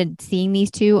prior to seeing these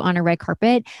two on a red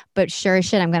carpet. But sure as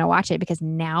shit, I'm going to watch it because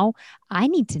now I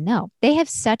need to know. They have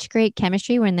such great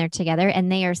chemistry when they're together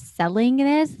and they are selling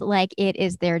this like it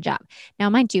is their job. Now,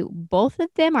 mind you, both of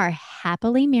them are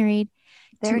happily married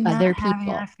They're to not other having an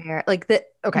people. affair. Like the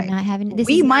They're okay, not having this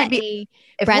we is might not be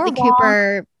a if we're Bradley wrong.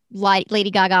 Cooper,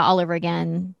 Lady Gaga all over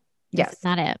again. This is Yes,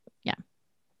 not it. Yeah.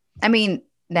 I mean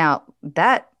now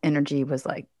that energy was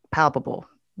like palpable,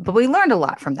 but we learned a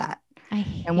lot from that. I And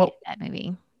hated what that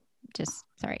movie. Just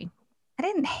sorry. I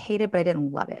didn't hate it, but I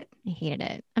didn't love it. I hated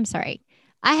it. I'm sorry.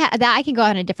 I can go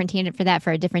on a different tangent for that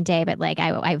for a different day, but like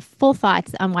I have full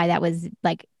thoughts on why that was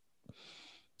like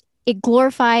it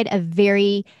glorified a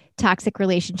very toxic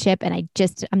relationship and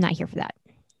I'm not here for that.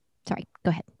 Sorry. Go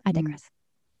ahead. I digress.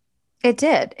 It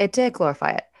did. It did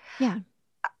glorify it. Yeah.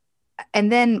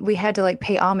 And then we had to like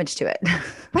pay homage to it.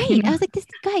 Right. You know? I was like, this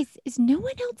guys, is no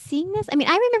one else seeing this? I mean,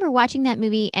 I remember watching that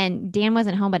movie and Dan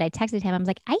wasn't home, but I texted him. I was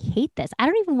like, I hate this. I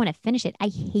don't even want to finish it. I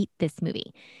hate this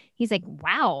movie. He's like,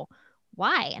 wow,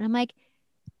 why? And I'm like,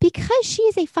 because she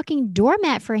is a fucking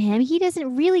doormat for him. He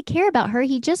doesn't really care about her.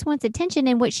 He just wants attention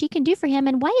and what she can do for him.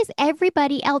 And why is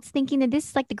everybody else thinking that this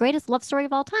is like the greatest love story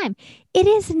of all time? It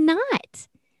is not.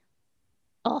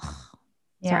 Oh,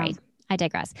 Yeah. sorry. I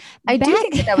digress. I do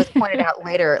think that was pointed out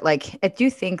later. Like, I do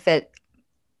think that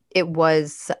it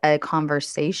was a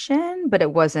conversation, but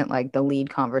it wasn't like the lead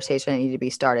conversation that needed to be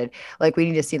started. Like, we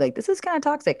need to see, like, this is kind of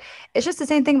toxic. It's just the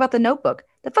same thing about The Notebook.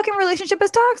 The fucking relationship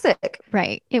is toxic.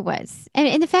 Right. It was.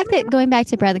 And the fact that going back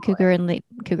to Bradley Cooper and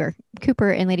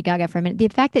Cooper and Lady Gaga for a minute, the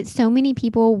fact that so many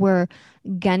people were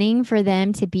gunning for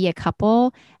them to be a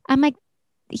couple, I'm like,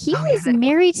 he was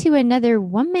married to another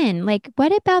woman. Like,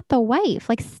 what about the wife?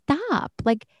 Like, stop.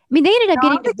 Like, I mean, they ended up I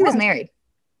getting don't think he was married.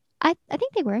 I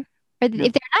think they were. Or if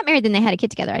they're not married, then they had a kid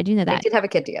together. I do know They that. did have a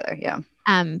kid together. Yeah.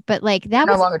 But like that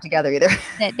No was longer together either.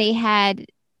 that they had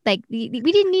like we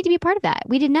didn't need to be a part of that.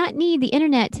 We did not need the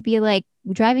internet to be like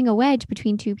driving a wedge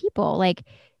between two people. Like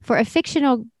for a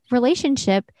fictional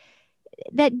relationship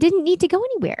that didn't need to go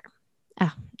anywhere.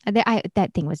 Oh,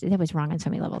 that was wrong on so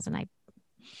many levels, and I.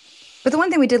 But the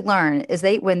one thing we did learn is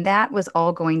when that was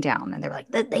all going down, and they were like,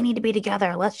 they need to be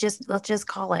together. Let's just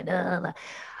call it.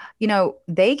 You know,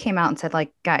 they came out and said,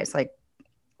 like, guys, like,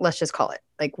 let's just call it.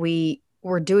 Like,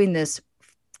 we're doing this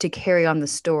to carry on the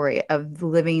story of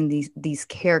living these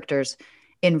characters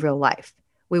in real life.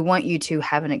 We want you to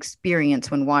have an experience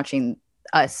when watching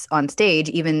us on stage,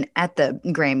 even at the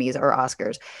Grammys or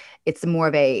Oscars. It's more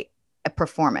of a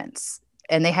performance.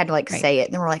 And they had to like say it.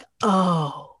 And they were like,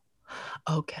 oh,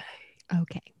 okay.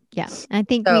 Okay. Yeah. I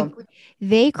think So,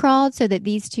 they crawled so that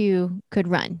these two could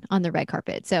run on the red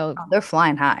carpet. So they're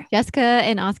flying high. Jessica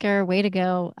and Oscar, way to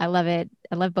go. I love it.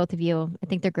 I love both of you. I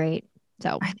think they're great.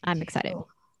 So I'm excited.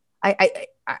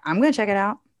 I'm going to check it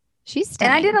out. She's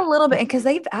stunning. And I did a little bit because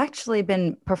they've actually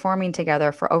been performing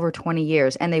together for over 20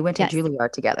 years and they went to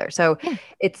Juilliard together. So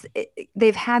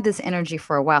they've had this energy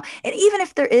for a while. And even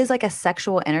if there is like a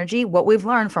sexual energy, what we've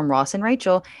learned from Ross and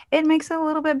Rachel, it makes it a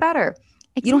little bit better.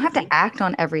 Exactly. You don't have to act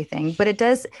on everything, but it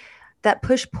does, that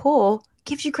push pull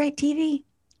gives you great TV.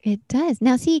 It does.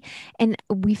 Now, see, and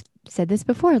we've said this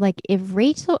before, like if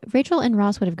Rachel and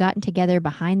Ross would have gotten together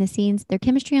behind the scenes, their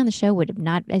chemistry on the show would have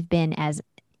not have been as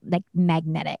like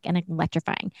magnetic and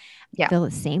electrifying. Yeah. I feel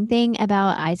the same thing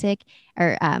about Isaac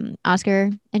or Oscar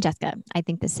and Jessica. I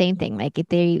think the same thing. Like if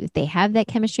they have that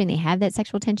chemistry and they have that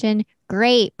sexual tension,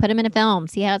 great. Put them in a film.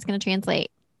 See how it's going to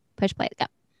translate. Push play. Go.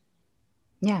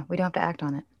 Yeah, we don't have to act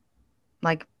on it.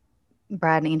 Like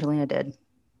Brad and Angelina did.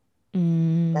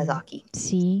 Zaki.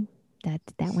 See, that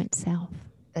went south.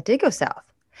 That did go south.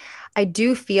 I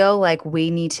do feel like we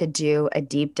need to do a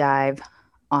deep dive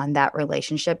on that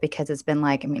relationship because it's been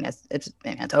like, I mean,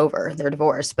 it's over. They're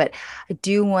divorced, but I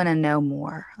do want to know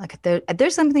more. Like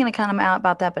there's something to come out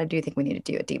about that, but I do think we need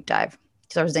to do a deep dive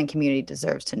because our Zen community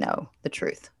deserves to know the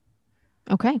truth.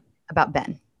 Okay. About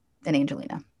Ben and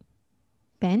Angelina.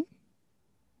 Ben?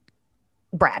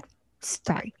 Brad.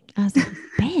 Sorry. I was like,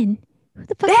 Ben? Who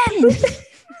the fuck is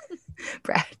Ben?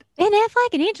 Brad. Ben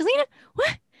Affleck and Angelina?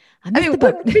 What? I mean,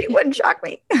 wouldn't shock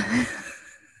me.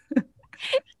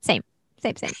 Same.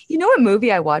 You know what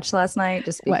movie I watched last night?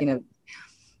 Just speaking of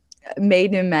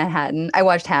Made in Manhattan. I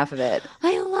watched half of it.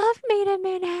 I love Made in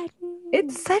Manhattan.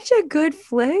 It's such a good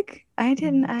flick. I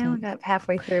only Don't. got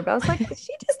halfway through, but I was like,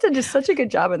 she just did just such a good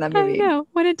job in that I movie. know.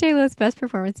 One of J-Lo's best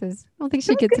performances. I don't think It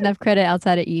she was gets good. enough credit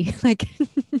outside of E. Like,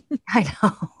 I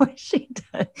know. She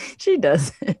does. She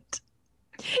does it.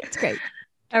 it's great.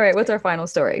 All right, what's our final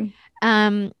story?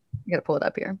 Um, You gotta pull it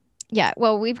up here. yeah,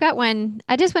 well, we've got one.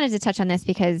 I just wanted to touch on this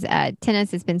because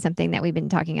tennis has been something that we've been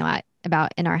talking a lot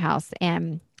about in our house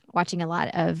and watching a lot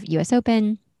of US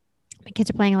Open. My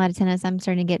kids are playing a lot of tennis. I'm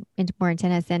starting to get into more in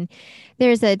tennis. And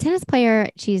there's a tennis player.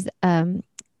 She's a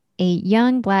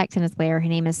young black tennis player. Her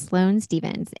name is Sloane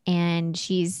Stevens, and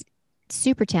she's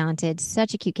super talented,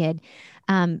 such a cute kid.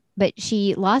 But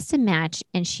she lost a match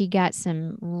and she got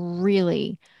some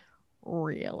really,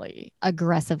 really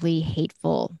aggressively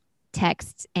hateful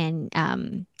texts and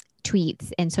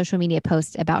tweets and social media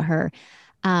posts about her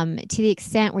to the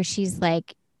extent where she's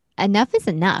like, enough is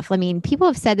enough. I mean, people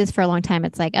have said this for a long time.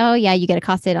 It's like, oh yeah, you get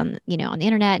accosted on, on the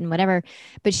internet and whatever.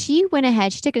 But she went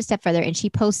ahead, she took it a step further and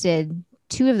she posted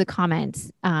two of the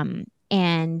comments.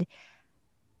 And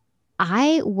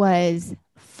I was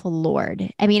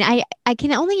floored. I mean, I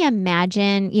can only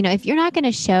imagine, if you're not going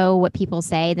to show what people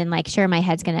say, then like, sure, my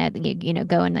head's going to,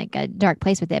 go in like a dark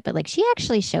place with it. But like, she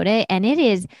actually showed it and it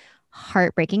is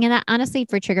heartbreaking. And honestly,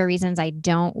 for trigger reasons, I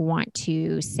don't want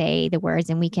to say the words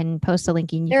and we can post a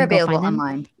link and you They're can go available find them.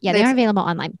 online. Yeah, they are available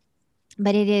online.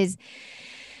 But it is,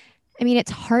 I mean,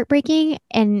 it's heartbreaking.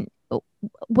 And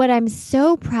what I'm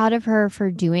so proud of her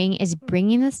for doing is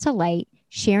bringing this to light,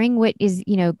 sharing what is,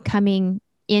 coming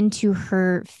into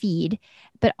her feed,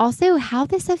 but also how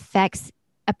this affects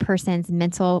a person's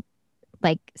mental,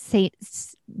 like say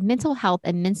mental health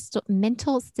and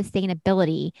mental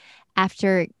sustainability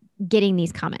after getting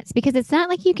these comments, because it's not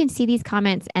like you can see these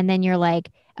comments and then you're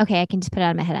like, okay, I can just put it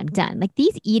out of my head, I'm done. Like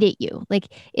these eat at you. Like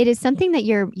it is something that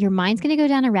your mind's going to go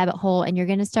down a rabbit hole and you're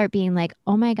going to start being like,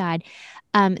 oh my god.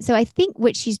 So I think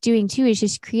what she's doing too is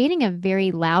just creating a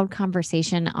very loud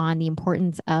conversation on the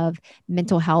importance of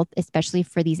mental health, especially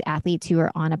for these athletes who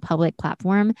are on a public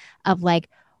platform, of like,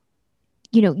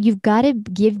 you've got to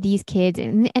give these kids,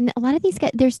 and a lot of these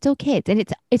guys, they're still kids, and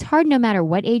it's hard no matter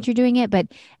what age you're doing it. But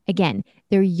again,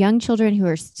 they're young children who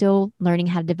are still learning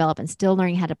how to develop and still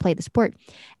learning how to play the sport.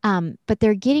 But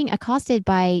they're getting accosted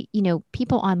by,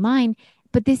 people online.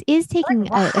 But this is taking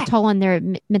Like, a why? toll on their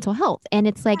mental health. And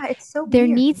it's like Yeah, it's so there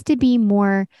weird. needs to be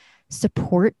more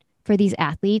support for these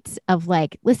athletes of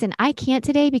like, listen, I can't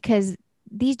today because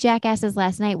these jackasses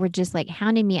last night were just like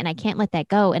hounding me and I can't let that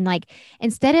go. And like,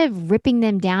 instead of ripping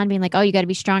them down, being like, oh, you got to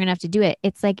be strong enough to do it,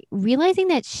 it's like realizing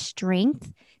that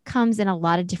strength comes in a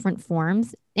lot of different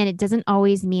forms. And it doesn't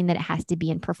always mean that it has to be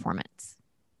in performance.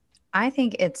 I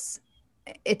think it's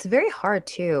very hard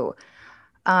too.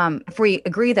 If we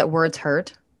agree that words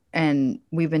hurt, and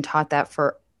we've been taught that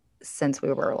for since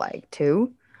we were like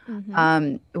two,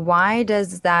 Mm-hmm. why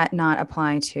does that not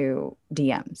apply to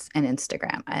DMs and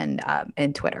Instagram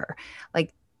and Twitter?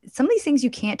 Like some of these things you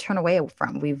can't turn away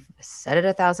from. We've said it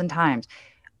 1,000 times.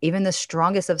 Even the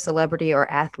strongest of celebrity or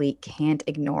athlete can't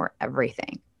ignore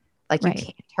everything. Like you Right.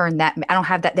 can't turn that. I don't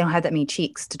have that. They don't have that many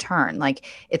cheeks to turn. Like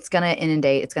it's gonna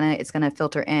inundate. It's gonna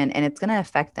filter in, and it's gonna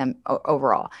affect them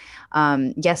overall.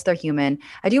 Yes, they're human.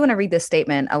 I do want to read this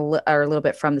statement or a little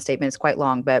bit from the statement. It's quite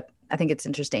long, but I think it's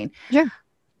interesting. Sure.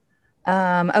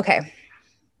 Okay.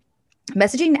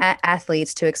 Messaging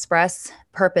athletes to express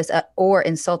purpose or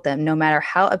insult them, no matter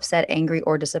how upset, angry,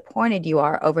 or disappointed you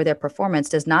are over their performance,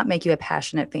 does not make you a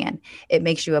passionate fan. It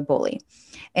makes you a bully,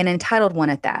 an entitled one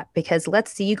at that. Because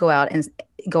let's see you go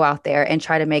out there and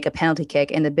try to make a penalty kick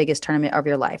in the biggest tournament of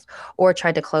your life, or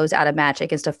try to close out a match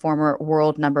against a former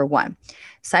world number one.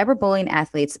 Cyberbullying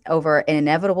athletes over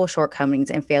inevitable shortcomings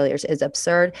and failures is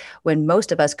absurd when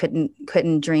most of us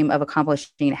couldn't dream of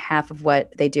accomplishing half of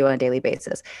what they do on a daily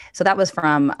basis. So that was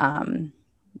from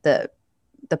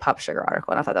the Pop Sugar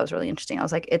article, and I thought that was really interesting. I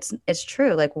was like, it's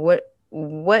true. Like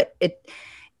what it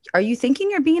are you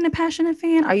thinking you're being a passionate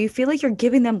fan? Are you feel like you're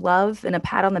giving them love and a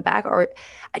pat on the back? Or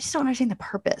I just don't understand the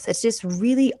purpose. It's just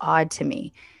really odd to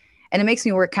me. And it makes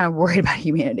me kind of worried about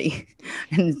humanity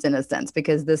in a sense,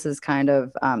 because this is kind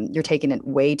of, you're taking it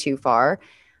way too far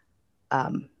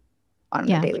on a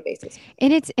Yeah. daily basis.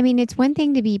 And I mean, it's one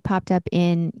thing to be popped up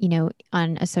in,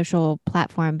 on a social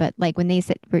platform, but like when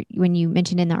you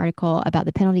mentioned in the article about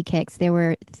the penalty kicks, there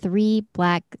were 3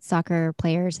 black soccer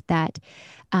players that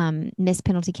missed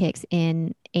penalty kicks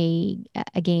in a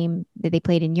game that they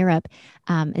played in Europe,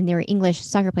 and they were English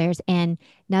soccer players. And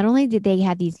not only did they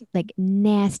have these like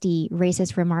nasty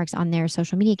racist remarks on their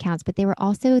social media accounts, but they were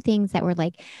also things that were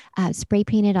like spray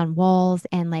painted on walls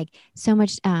and like so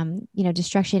much,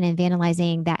 destruction and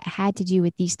vandalizing that had to do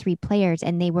with these three players.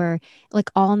 And they were like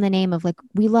all in the name of like,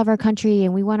 we love our country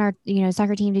and we want our,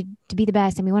 soccer team to be the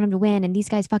best and we want them to win. And these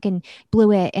guys fucking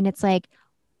blew it. And it's like,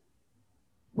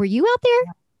 were you out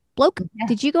there? Bloke, Yeah.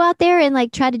 did you go out there and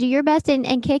like try to do your best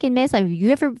and kick and miss? Like, have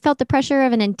you ever felt the pressure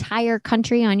of an entire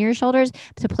country on your shoulders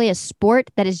to play a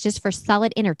sport that is just for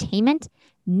solid entertainment?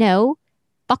 No,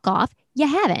 fuck off. You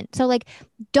haven't. So like,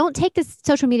 don't take to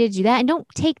social media to do that, and don't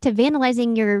take to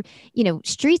vandalizing your,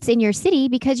 streets in your city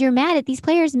because you're mad at these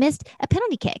players missed a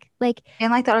penalty kick. Like,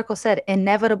 And like the article said,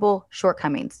 inevitable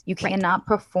shortcomings. You Right. cannot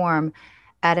perform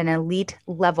at an elite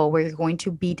level where you're going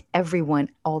to beat everyone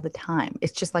all the time.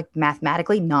 It's just like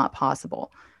mathematically not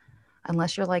possible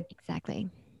unless you're like exactly.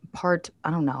 part,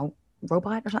 I don't know,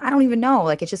 robot or something. I don't even know.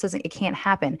 Like it just doesn't, it can't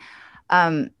happen.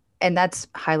 And that's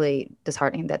highly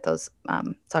disheartening that those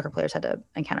soccer players had to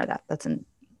encounter that. That's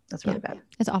really bad.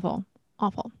 It's awful.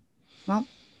 Awful. Well,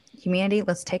 humanity,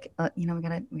 let's take, we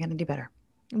gotta do better.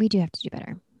 We do have to do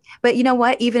better. But you know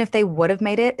what? Even if they would have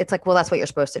made it, it's like, well, that's what you're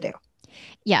supposed to do.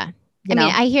 Yeah. I mean,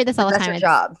 I hear this all the That's time. your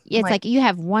job. It's like you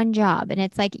have one job, and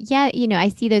it's like, yeah, I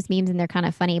see those memes and they're kind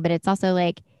of funny, but it's also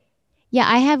like, yeah,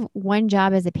 I have one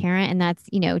job as a parent, and that's,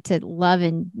 to love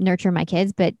and nurture my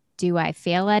kids. But do I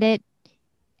fail at it?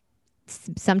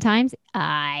 Sometimes,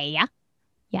 yeah,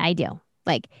 I do.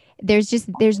 Like,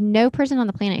 there's no person on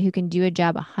the planet who can do a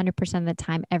job 100% of the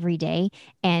time every day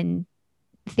and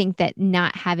think that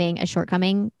not having a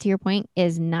shortcoming, to your point,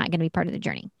 is not going to be part of the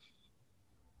journey.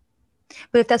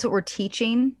 But if that's what we're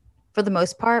teaching for the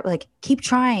most part, like keep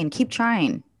trying.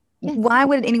 Yes. Why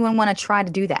would anyone want to try to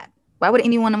do that? Why would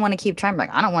anyone want to keep trying? Like,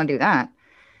 I don't want to do that.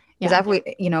 Because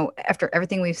after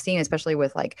everything we've seen, especially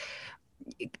with like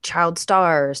child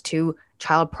stars to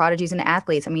child prodigies and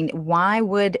athletes, I mean, why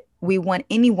would we want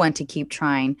anyone to keep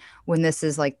trying when this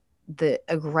is like the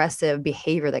aggressive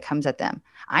behavior that comes at them?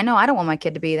 I know I don't want my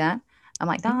kid to be that. I'm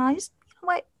like, nah,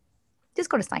 just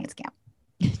go to science camp.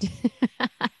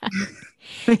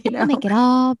 It'll make it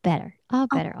all better. All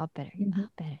better. Mm-hmm. All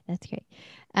better. That's great.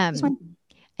 I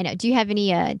know. Do you have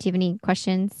any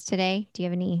questions today? Do you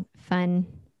have any fun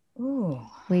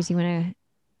ways you want to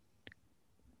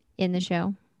end the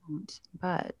show?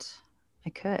 But I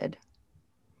could.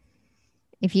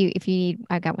 If you need,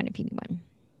 I got one. If you need one.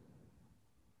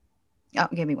 Oh,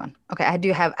 give me one. Okay, I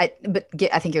do have. I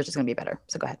think yours is going to be better.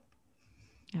 So go ahead.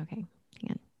 Okay,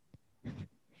 hang on.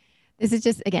 This is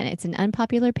just, again, it's an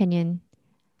unpopular opinion.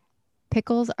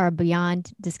 Pickles are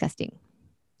beyond disgusting.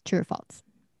 True or false?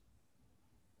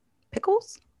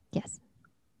 Pickles? Yes.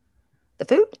 The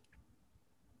food?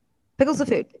 Pickles the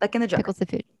food, like in the jar. Pickles the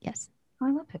food. Yes. Oh,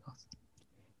 I love pickles.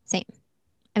 Same.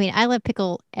 I mean, I love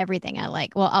pickle everything. I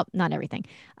like, well, not everything.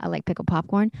 I like pickle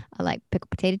popcorn. I like pickle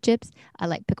potato chips. I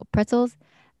like pickle pretzels.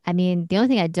 I mean, the only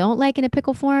thing I don't like in a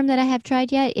pickle form that I have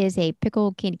tried yet is a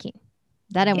pickle candy cane.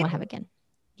 That I won't have again.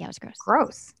 Yeah, it was gross.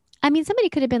 Gross. I mean, somebody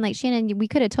could have been like, Shannon, we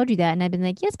could have told you that. And I've been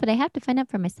like, yes, but I have to find out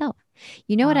for myself.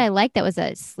 You know what I like that was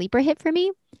a sleeper hit for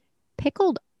me?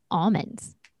 Pickled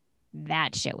almonds.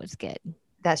 That shit was good.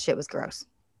 That shit was gross.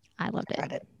 I loved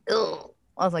it. Ugh.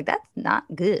 I was like, that's not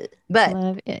good. But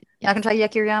love it. Yes. Not gonna try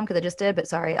yucky yum because I just did. But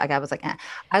sorry, I was like,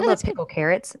 I love pickled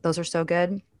carrots. Those are so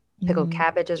good. Pickled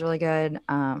cabbage is really good.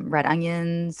 Red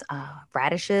onions,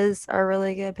 radishes are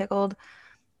really good pickled.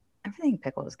 Everything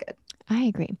pickled is good. I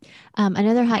agree.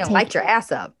 Another hot take. Light your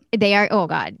ass up. They are. Oh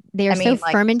God, they are so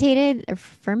fermented. Or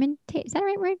fermentate? Is that the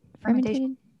right word?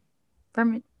 Fermentation.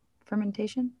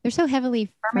 Fermentation. They're so heavily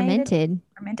fermented.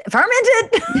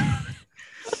 Fermented.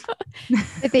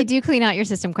 That they do clean out your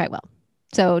system quite well.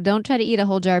 So don't try to eat a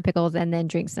whole jar of pickles and then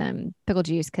drink some pickle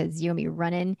juice because you'll be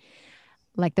running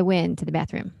like the wind to the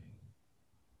bathroom.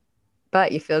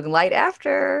 But you feel light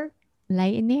after.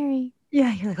 Light and airy.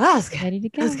 Yeah, you're like, oh, that's good. Ready to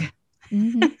go.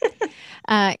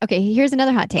 Mm-hmm. Okay, here's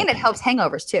another hot take. And it helps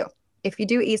hangovers too. If you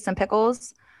do eat some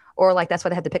pickles, or like that's why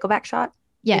they had the pickleback shot.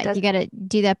 Yeah, you got to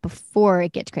do that before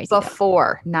it gets crazy.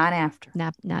 Before, not after.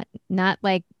 Not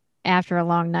like after a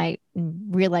long night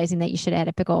and realizing that you should have had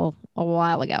a pickle a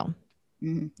while ago.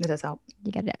 Mm-hmm. It does help.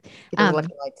 You got it.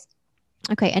 Electrolytes.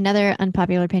 Okay, another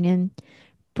unpopular opinion.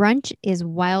 Brunch is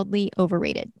wildly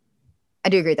overrated. I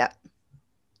do agree with that.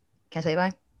 Can I tell you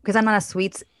why? Because I'm not a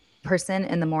sweets person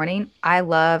in the morning. I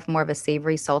love more of a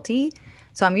savory, salty.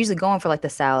 So I'm usually going for like the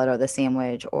salad or the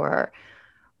sandwich or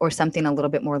something a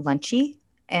little bit more lunchy.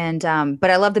 And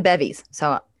but I love the bevies.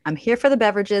 So I'm here for the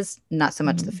beverages, not so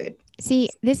much the food. See,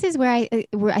 this is where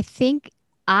I think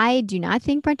I do not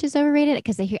think brunch is overrated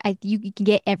because you can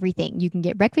get everything. You can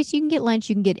get breakfast, you can get lunch,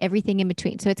 you can get everything in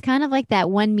between. So it's kind of like that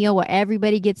one meal where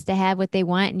everybody gets to have what they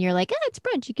want, and you're like, it's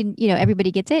brunch. You can,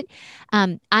 everybody gets it.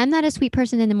 I'm not a sweet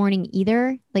person in the morning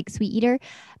either, like sweet eater,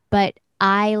 but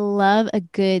I love a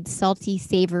good salty,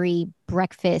 savory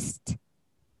breakfast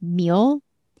meal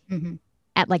Hmm.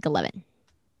 at like 11.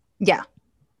 Yeah,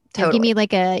 Give totally. me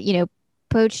like a,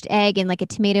 poached egg and like a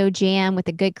tomato jam with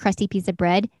a good crusty piece of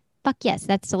bread. Fuck yes,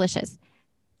 that's delicious.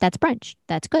 That's brunch.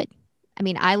 That's good. I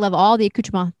mean, I love all the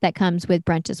accoutrement that comes with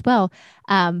brunch as well.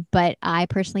 But I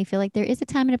personally feel like there is a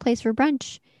time and a place for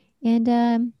brunch.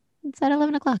 And it's at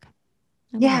 11 o'clock.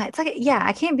 I love Yeah, it. it's like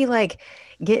I can't be like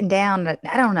getting down.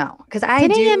 I don't know because I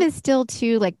 10 a.m. do is still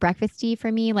too like breakfasty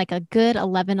for me. Like a good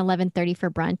 11:30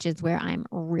 for brunch is where I'm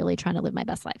really trying to live my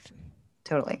best life.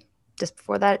 totally just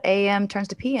before that AM turns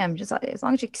to PM. Just as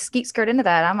long as you skeet skirt into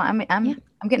that, Yeah.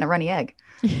 I'm getting a runny egg.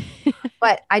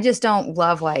 But I just don't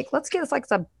love like let's get us like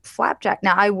some flapjack.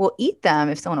 Now I will eat them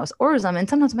if someone else orders them, and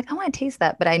sometimes I'm like I want to taste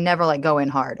that, but I never like go in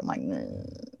hard. I'm like,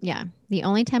 "Ugh." Yeah. The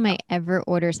only time I ever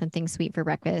order something sweet for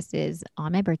breakfast is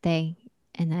on my birthday,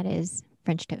 and that is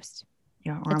French toast.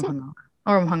 Or That's I'm it. hungover,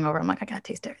 or I'm hungover. I'm like I gotta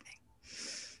taste everything.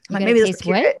 I'm You like got to maybe this will taste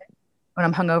cure what? it. When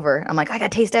I'm hungover, I'm like I gotta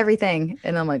taste everything,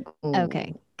 and I'm like,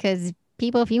 Okay. ooh. Because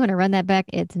people, if you want to run that back,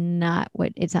 it's not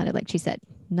what it sounded like she said.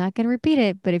 Not going to repeat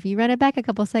it, but if you run it back a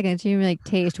couple seconds, you're like,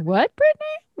 taste what,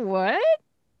 Brittany? What?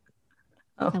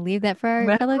 Oh, I'll leave that for I'm our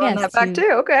gonna have fellow to run that guests back who,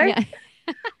 too. Okay,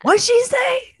 yeah. what'd she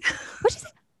say? What'd you say?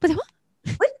 But what?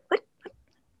 What?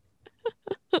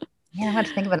 Man, I'm gonna have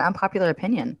to think of an unpopular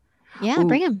opinion. Yeah, Ooh,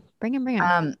 bring him. Bring him. Bring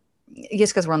him.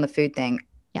 just because we're on the food thing.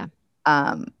 Yeah.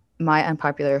 Um, my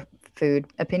unpopular food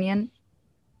opinion: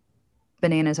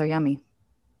 bananas are yummy.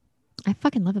 I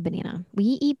fucking love a banana. We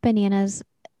eat bananas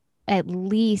at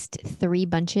least 3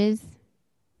 bunches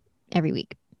every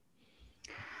week.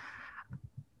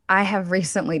 I have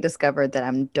recently discovered that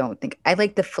I don't think I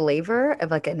like the flavor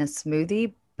of like in a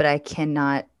smoothie, but I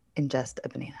cannot ingest a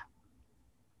banana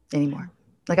anymore.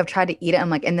 Like I've tried to eat it, I'm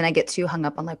like, and then I get too hung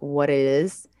up on like what it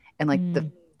is and like the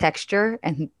Mm. texture,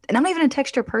 and I'm not even a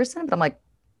texture person, but I'm like,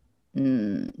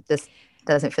 this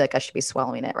doesn't feel like I should be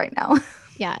swallowing it right now.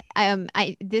 Yeah.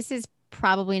 I this is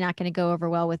probably not going to go over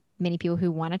well with many people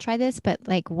who want to try this, but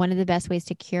like one of the best ways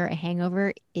to cure a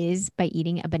hangover is by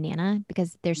eating a banana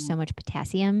because there's so much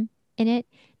potassium in it.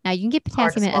 Now you can get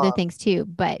Hard to potassium in other swallow. things too,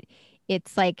 but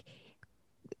it's like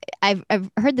I've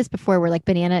heard this before where like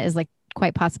banana is like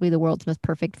quite possibly the world's most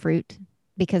perfect fruit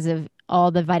because of all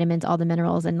the vitamins, all the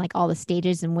minerals, and like all the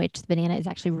stages in which the banana is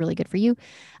actually really good for you.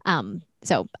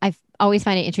 So I've always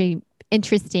find it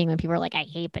interesting when people are like, I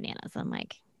hate bananas. I'm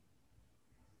like,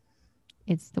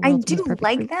 it's the I world's most do perfect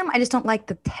like fruit. them. I just don't like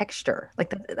the texture.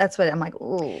 Like that's what I'm like.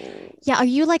 Oh, Yeah, are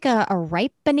you like a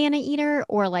ripe banana eater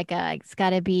or like it's got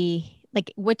to be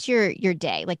like what's your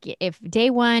day? Like if day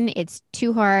one it's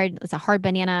too hard, it's a hard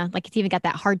banana, like it's even got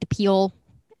that hard to peel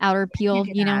outer I can't peel,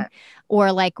 do that.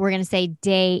 or like we're gonna say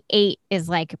day 8 is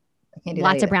like I can't do that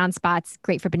lots of either. brown spots,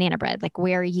 great for banana bread. Like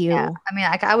where are Yeah, you?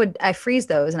 I mean, I freeze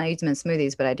those and I use them in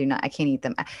smoothies, but I do not. I can't eat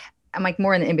them. I'm like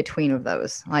more in the in between of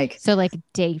those. Like, So like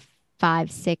day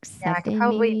 5, 6, yeah, I could 7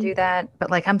 probably maybe. do that,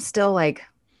 but like I'm still like,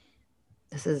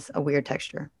 this is a weird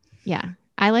texture. Yeah,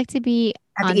 I like to be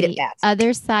I have to on eat it the fast.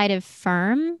 other side of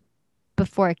firm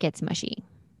before it gets mushy.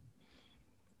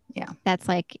 Yeah. That's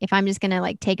like if I'm just gonna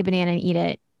like take a banana and eat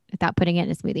it without putting it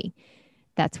in a smoothie.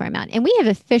 That's where I'm at. And we have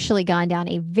officially gone down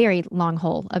a very long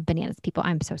hole of bananas, people.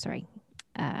 I'm so sorry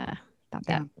about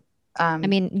that. Yeah. I Um,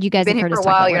 mean, you you've guys been have here heard for us a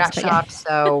talk while. about You're worse, not but yeah. shocked,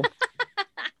 so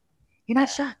you're not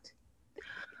shocked.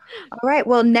 All right.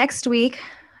 Well, next week,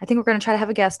 I think we're going to try to have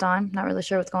a guest on. Not really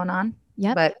sure what's going on,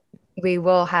 Yep. but we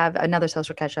will have another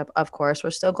social catch up, of course.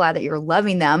 We're so glad that you're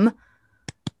loving them.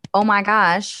 Oh my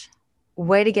gosh.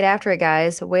 Way to get after it,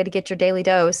 guys. Way to get your daily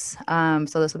dose. So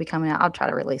this will be coming out. I'll try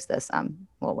to release this.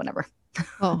 Well, whenever.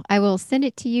 Well, I will send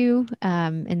it to you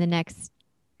in the next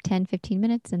 10, 15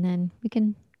 minutes, and then we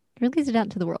can release it out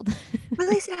into the world.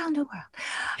 Release it out in the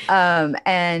world.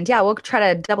 And yeah, we'll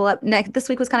try to double up. Next this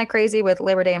week was kind of crazy with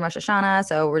Labor Day and Rosh Hashanah,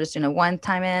 so we're just doing a one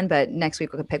time in. But next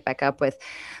week we can pick back up with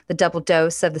the double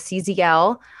dose of the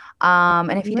CZL.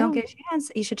 And if We you don't will. get a chance,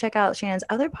 you should check out Shannon's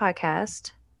other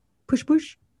podcast, Push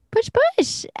Push. Push,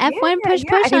 push. Yeah, F1 push,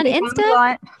 yeah. I push think on they finally Insta.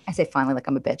 launched. I say finally like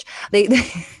I'm a bitch.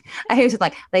 I was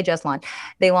like they just launched.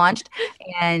 They launched,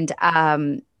 and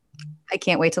I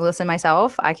can't wait to listen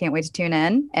myself. I can't wait to tune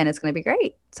in, and it's going to be great.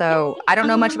 Yay. So I don't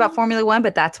know much about Formula One,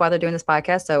 but that's why they're doing this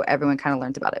podcast, so everyone kind of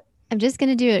learns about it. I'm just going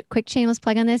to do a quick shameless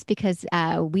plug on this because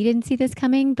we didn't see this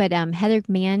coming, but Heather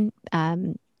Mann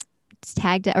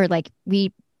tagged or like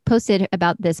we posted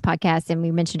about this podcast and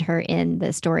we mentioned her in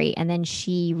the story, and then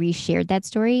she reshared that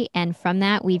story. And from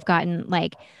that, we've gotten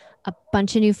like a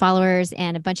bunch of new followers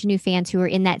and a bunch of new fans who are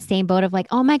in that same boat of like,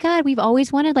 oh my God, we've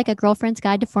always wanted like a girlfriend's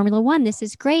guide to Formula One. This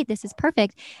is great. This is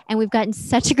perfect. And we've gotten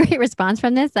such a great response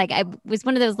from this. Like I was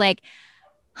one of those like,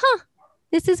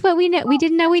 this is what we know. We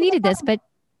didn't know we needed this, but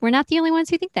we're not the only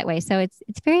ones who think that way. So it's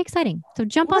very exciting. So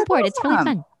jump on board. It's really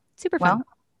fun. Super fun.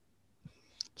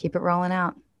 Keep it rolling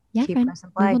out. Yeah, keep friend,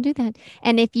 pressing play. we will do that.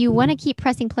 And if you want to keep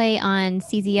pressing play on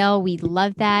CZL, we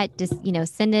love that. Just,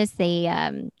 send us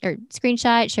a or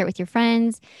screenshot, share it with your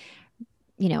friends,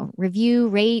 review,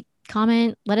 rate,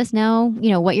 comment, let us know,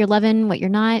 what you're loving, what you're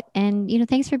not. And,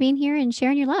 thanks for being here and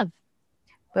sharing your love.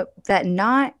 But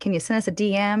can you send us a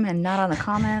DM and not on the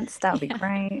comments? That would be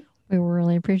great. We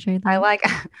really appreciate that. I like,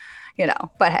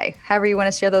 but hey, however you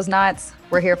want to share those knots,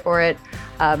 we're here for it.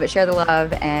 But share the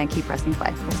love and keep pressing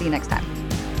play. We'll see you next time.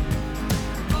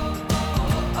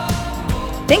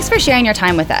 Thanks for sharing your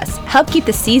time with us. Help keep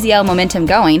the CZL momentum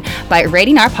going by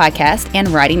rating our podcast and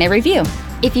writing a review.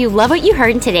 If you love what you heard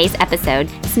in today's episode,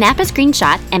 snap a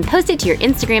screenshot and post it to your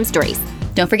Instagram stories.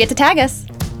 Don't forget to tag us.